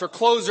smells, her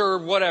clothes are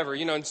whatever,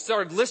 and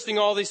started listing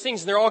all these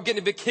things, and they're all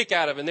getting a big kick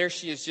out of it. And there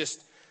she is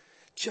just,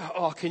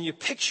 oh, can you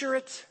picture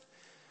it?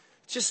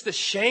 Just the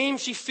shame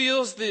she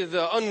feels,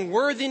 the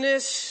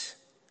unworthiness.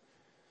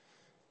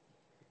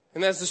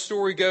 And as the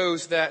story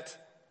goes, that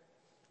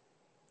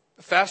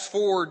fast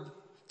forward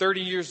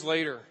 30 years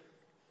later,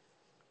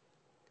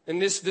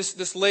 and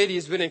this lady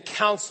has been in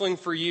counseling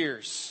for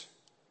years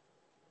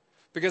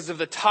because of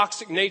the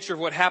toxic nature of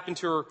what happened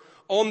to her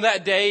on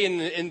that day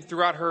and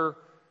throughout her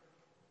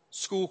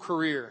school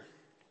career.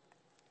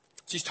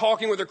 She's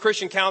talking with her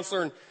Christian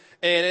counselor,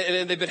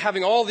 and they've been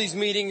having all these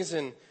meetings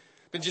and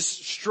been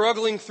just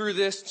struggling through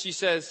this. She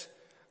says,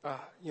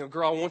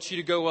 girl, I want you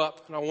to go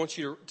up, and I want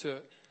you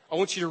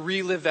to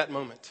relive that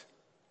moment.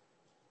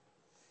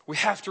 We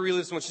have to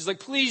relive this moment. She's like,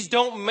 please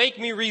don't make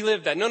me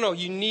relive that. No,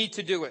 you need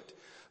to do it.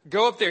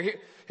 Go up there.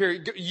 Here,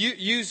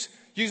 use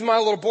my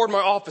little board in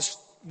my office.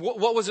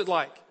 What was it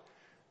like?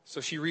 So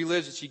she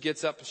relives it. She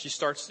gets up and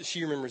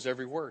she remembers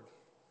every word.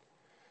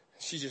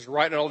 She's just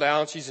writing it all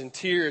down. She's in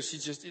tears.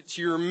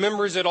 She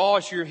remembers it all.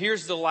 She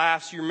hears the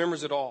laugh. She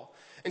remembers it all.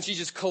 And she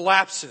just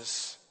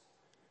collapses.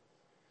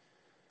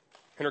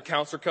 And her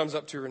counselor comes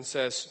up to her and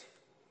says,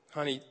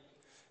 honey,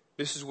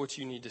 this is what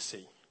you need to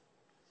see.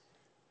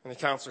 And the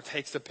counselor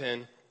takes the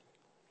pen,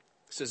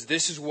 says,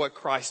 this is what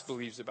Christ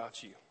believes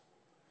about you.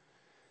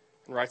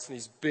 And writes in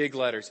these big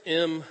letters,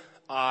 M-I-N-E,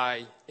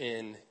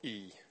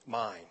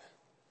 mine.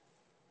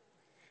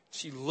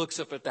 She looks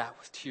up at that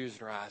with tears in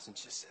her eyes and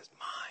just says,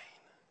 mine.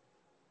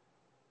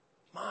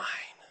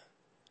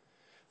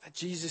 That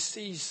Jesus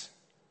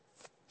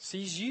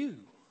sees you.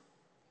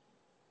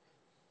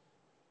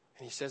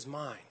 And he says,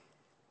 mine.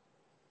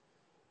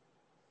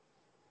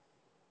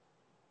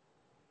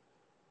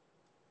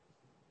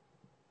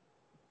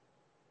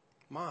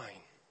 Mine.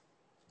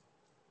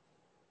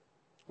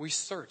 We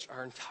search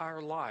our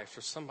entire life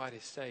for somebody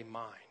to say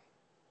mine.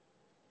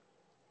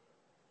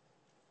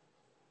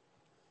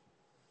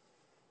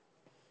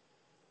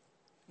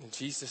 And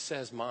Jesus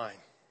says mine.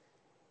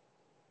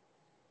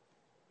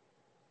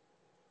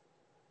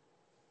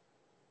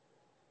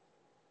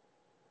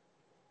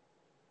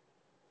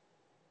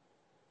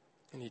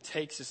 And he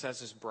takes us as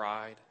his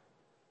bride.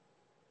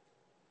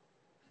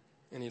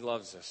 And he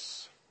loves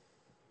us.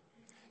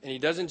 And he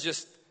doesn't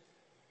just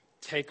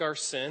take our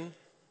sin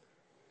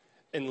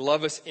and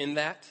love us in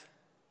that.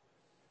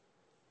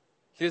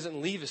 He doesn't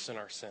leave us in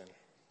our sin.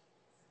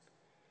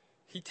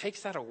 He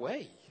takes that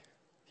away.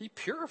 He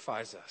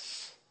purifies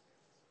us.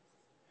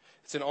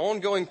 It's an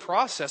ongoing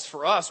process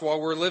for us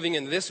while we're living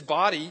in this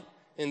body,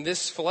 in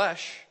this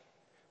flesh.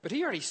 But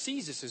he already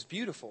sees us as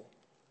beautiful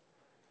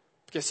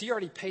because he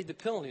already paid the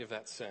penalty of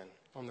that sin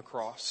on the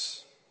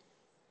cross.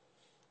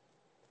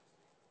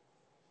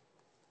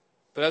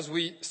 But as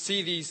we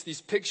see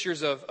these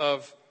pictures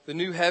of the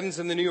new heavens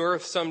and the new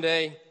earth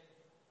someday,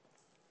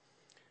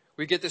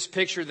 we get this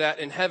picture that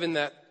in heaven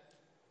that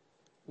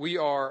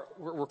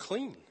we're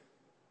clean.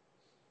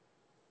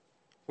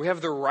 We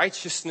have the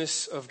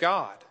righteousness of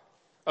God,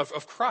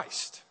 of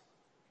Christ.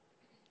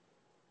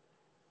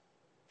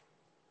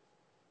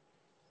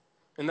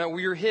 And that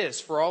we are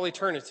his for all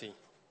eternity.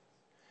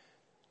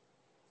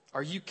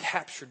 Are you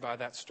captured by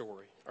that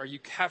story? Are you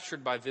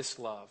captured by this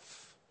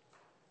love?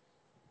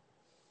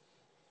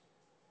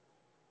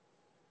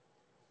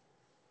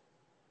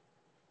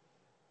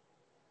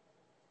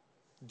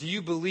 Do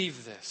you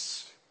believe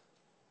this?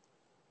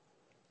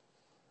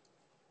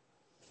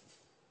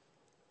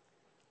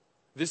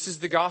 This is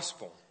the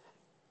gospel.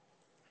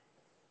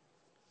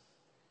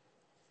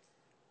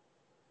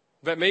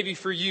 That maybe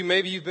for you,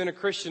 maybe you've been a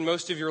Christian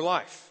most of your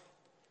life.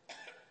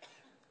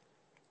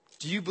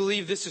 Do you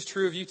believe this is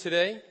true of you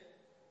today?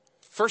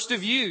 First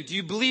of you, do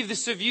you believe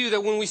this of you,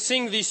 that when we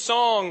sing these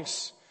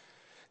songs,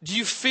 do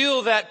you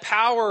feel that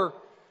power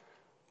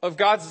of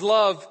God's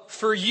love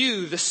for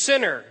you, the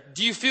sinner?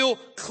 Do you feel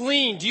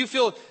clean? Do you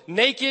feel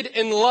naked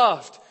and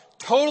loved?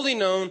 Totally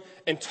known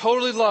and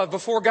totally loved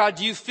before God.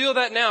 Do you feel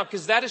that now?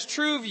 Because that is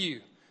true of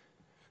you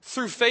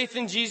through faith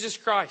in Jesus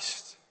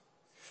Christ.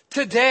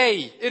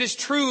 Today, it is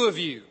true of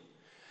you.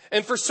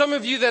 And for some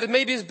of you that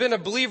maybe has been a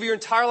believer your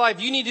entire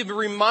life, you need to be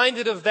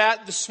reminded of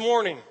that this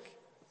morning.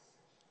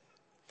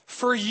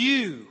 For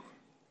you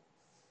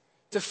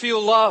to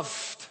feel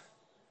loved.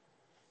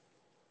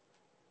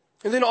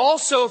 And then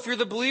also, if you're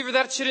the believer,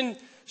 that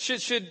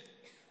should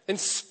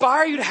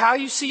inspire you to how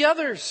you see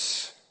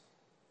others.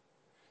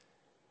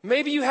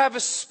 Maybe you have a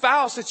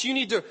spouse that you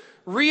need to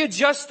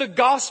readjust the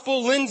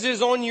gospel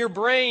lenses on your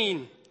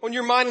brain, on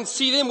your mind, and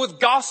see them with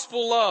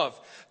gospel love.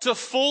 To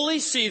fully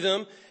see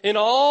them in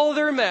all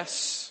their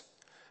mess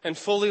and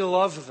fully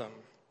love them.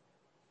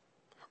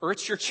 Or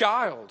it's your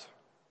child.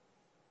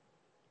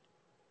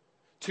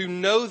 To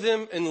know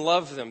them and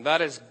love them.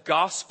 That is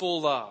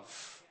gospel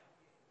love.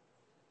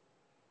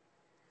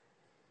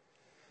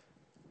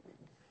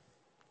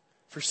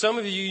 For some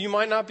of you, you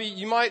might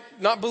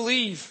not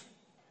believe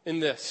in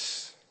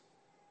this.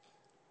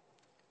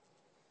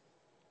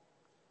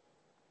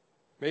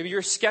 Maybe you're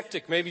a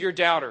skeptic. Maybe you're a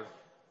doubter.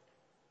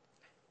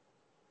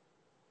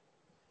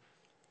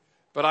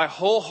 But I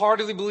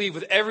wholeheartedly believe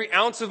with every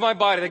ounce of my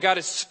body that God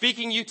is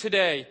speaking you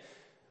today,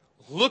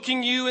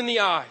 looking you in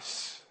the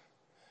eyes,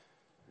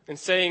 and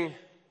saying,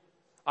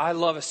 I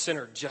love a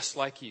sinner just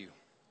like you.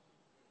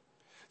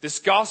 This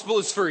gospel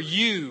is for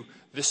you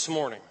this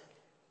morning.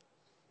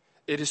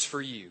 It is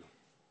for you.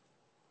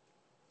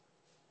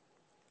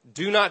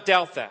 Do not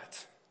doubt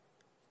that.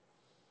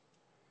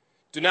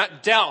 Do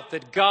not doubt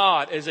that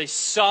God is a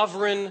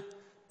sovereign,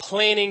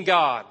 planning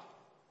God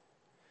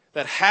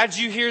that had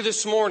you here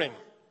this morning.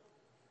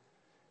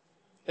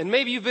 And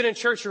maybe you've been in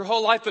church your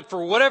whole life, but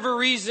for whatever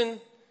reason,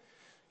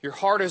 your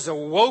heart is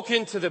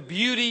awoken to the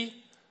beauty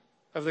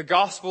of the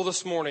gospel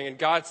this morning. And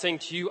God's saying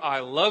to you, I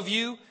love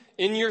you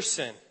in your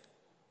sin.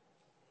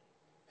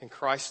 And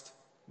Christ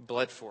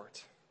bled for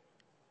it.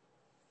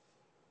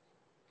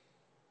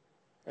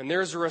 And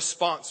there's a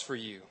response for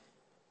you.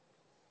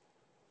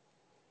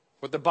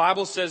 What the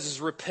Bible says is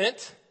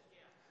repent,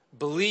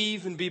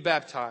 Believe and be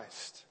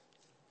baptized.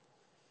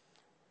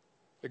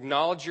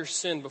 Acknowledge your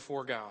sin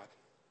before God.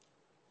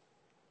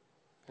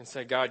 And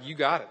say, God, you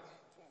got it.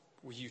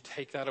 Will you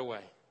take that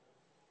away?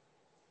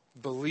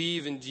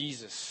 Believe in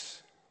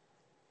Jesus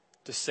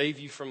to save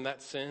you from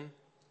that sin.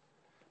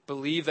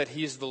 Believe that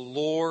He is the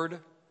Lord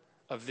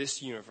of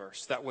this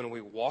universe. That when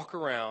we walk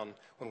around,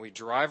 when we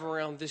drive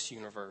around this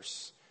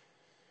universe,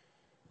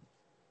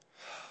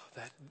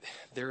 that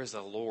there is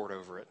a Lord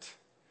over it.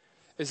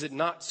 Is it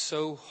not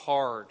so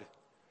hard,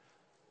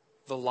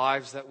 the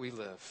lives that we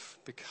live,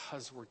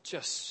 because we're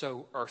just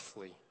so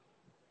earthly?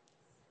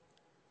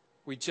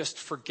 We just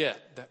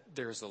forget that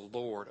there's a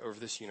Lord over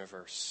this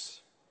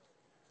universe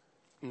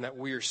and that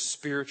we are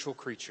spiritual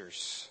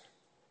creatures.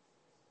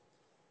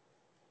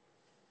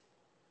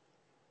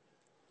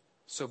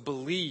 So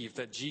believe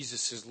that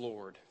Jesus is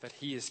Lord, that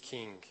He is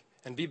King,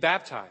 and be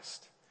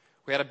baptized.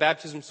 We had a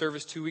baptism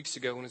service 2 weeks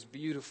ago and it was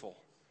beautiful.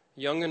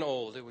 Young and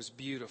old, it was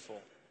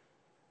beautiful.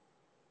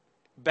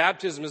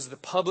 Baptism is the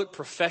public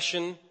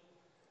profession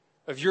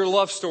of your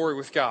love story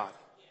with God.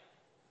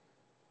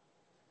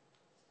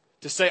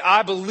 To say,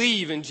 I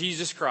believe in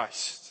Jesus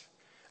Christ,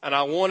 and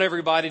I want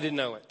everybody to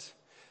know it.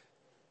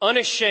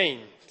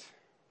 Unashamed.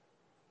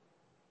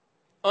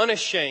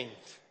 Unashamed.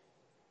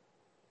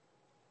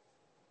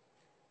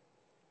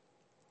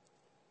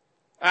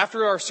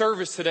 After our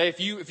service today, if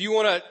you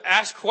want to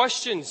ask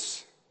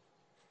questions,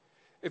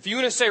 if you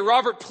want to say,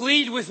 Robert,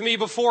 plead with me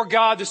before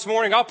God this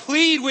morning, I'll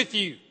plead with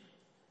you.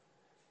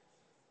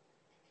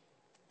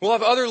 We'll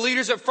have other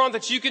leaders up front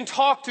that you can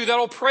talk to,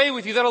 that'll pray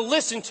with you, that'll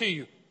listen to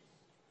you.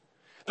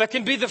 That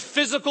can be the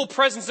physical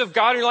presence of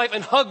God in your life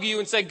and hug you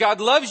and say, God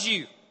loves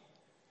you.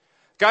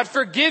 God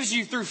forgives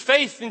you through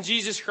faith in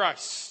Jesus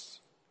Christ.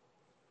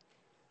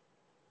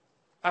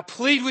 I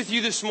plead with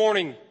you this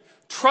morning,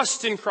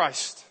 trust in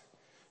Christ.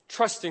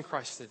 Trust in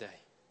Christ today.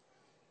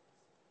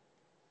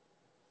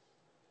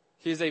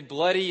 He is a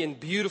bloody and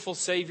beautiful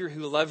Savior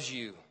who loves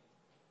you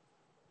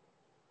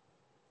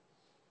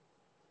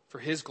for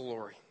His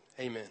glory.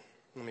 Amen.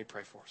 Let me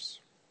pray for us.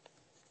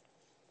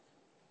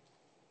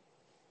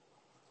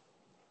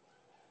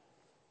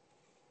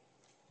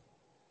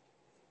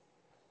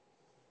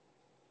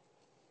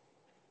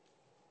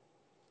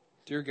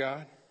 Dear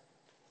God,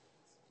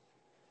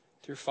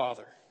 dear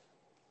Father,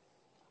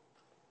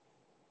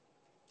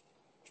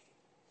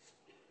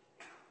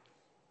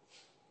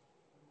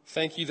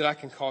 thank you that I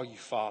can call you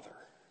Father.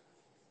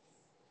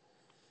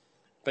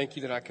 Thank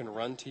you that I can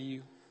run to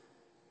you.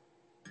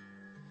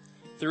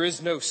 There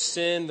is no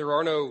sin. There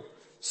are no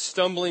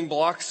stumbling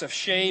blocks of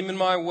shame in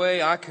my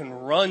way. I can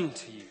run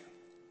to you.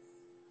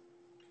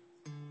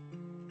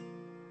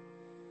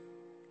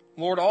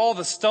 Lord, all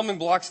the stumbling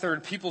blocks that are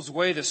in people's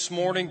way this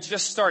morning,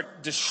 just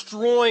start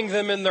destroying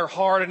them in their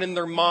heart and in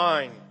their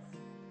mind.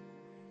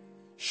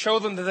 Show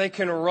them that they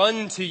can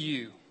run to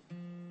you.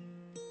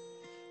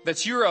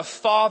 That you're a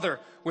Father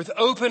with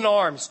open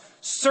arms,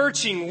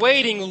 searching,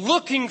 waiting,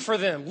 looking for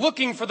them,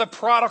 looking for the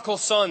prodigal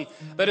son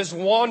that has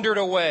wandered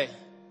away.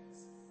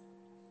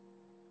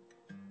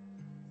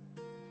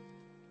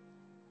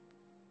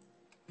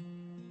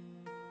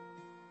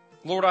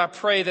 Lord, I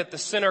pray that the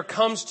sinner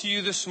comes to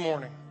you this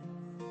morning.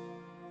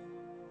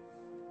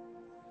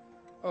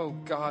 Oh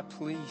God,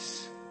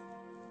 please.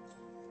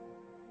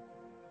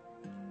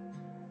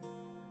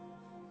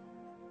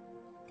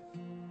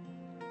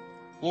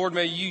 Lord,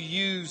 may you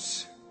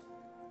use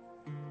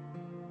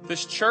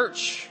this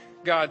church,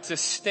 God, to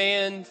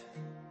stand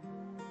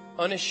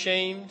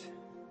unashamed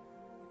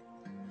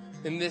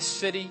in this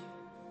city,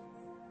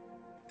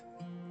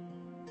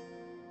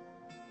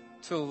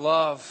 to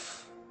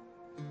love,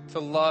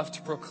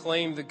 to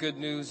proclaim the good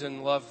news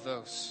and love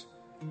those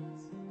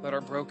that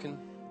are broken,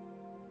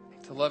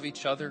 to love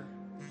each other.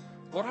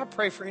 Lord, I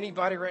pray for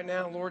anybody right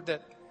now, Lord,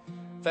 that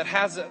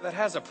has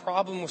a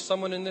problem with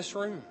someone in this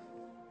room.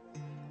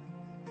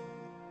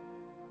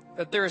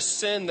 That there is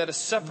sin that is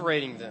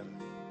separating them.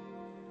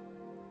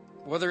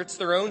 Whether it's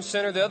their own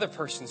sin or the other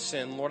person's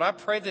sin. Lord, I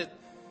pray that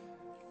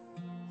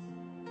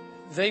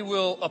they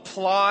will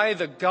apply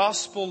the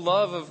gospel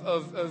love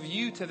of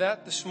you to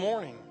that this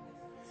morning.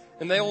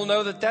 And they will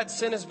know that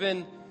sin has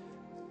been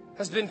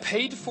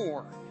paid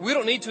for. We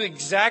don't need to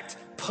exact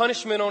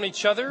punishment on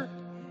each other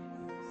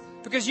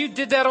because you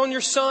did that on your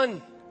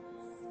Son.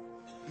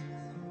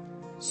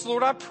 So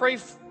Lord, I pray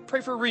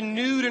for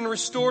renewed and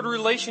restored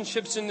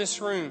relationships in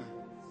this room.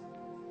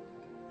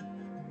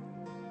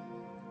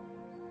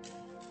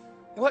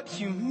 What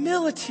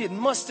humility it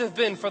must have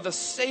been for the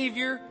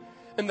Savior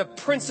and the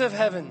Prince of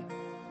Heaven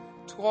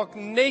to walk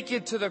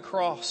naked to the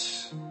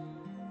cross.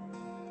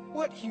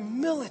 What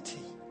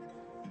humility.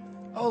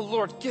 Oh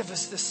Lord, give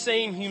us the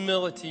same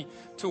humility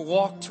to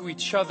walk to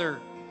each other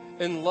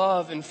in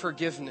love and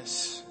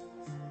forgiveness.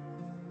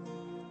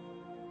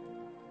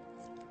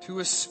 To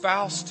a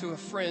spouse, to a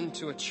friend,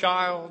 to a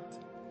child,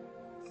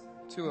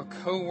 to a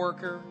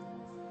coworker.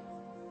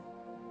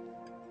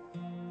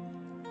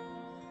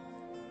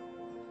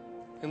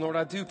 And Lord,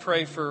 I do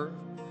pray for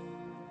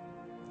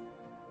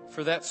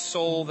that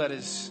soul that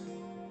is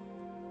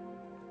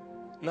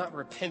not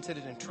repented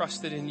and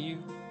trusted in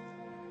you,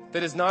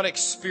 that has not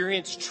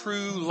experienced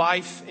true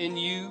life in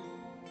you,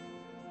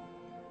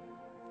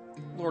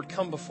 Lord,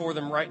 come before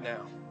them right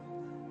now.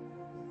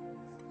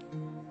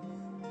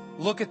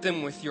 Look at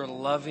them with your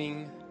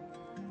loving,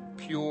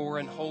 pure,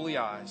 and holy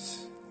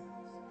eyes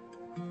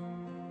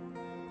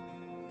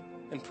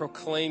and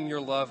proclaim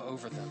your love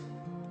over them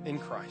in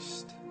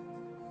Christ.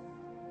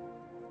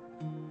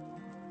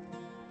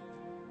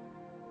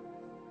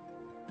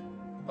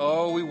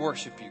 Oh, we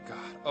worship you,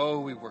 God. Oh,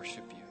 we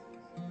worship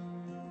you.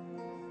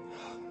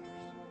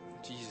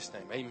 In Jesus'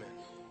 name, amen.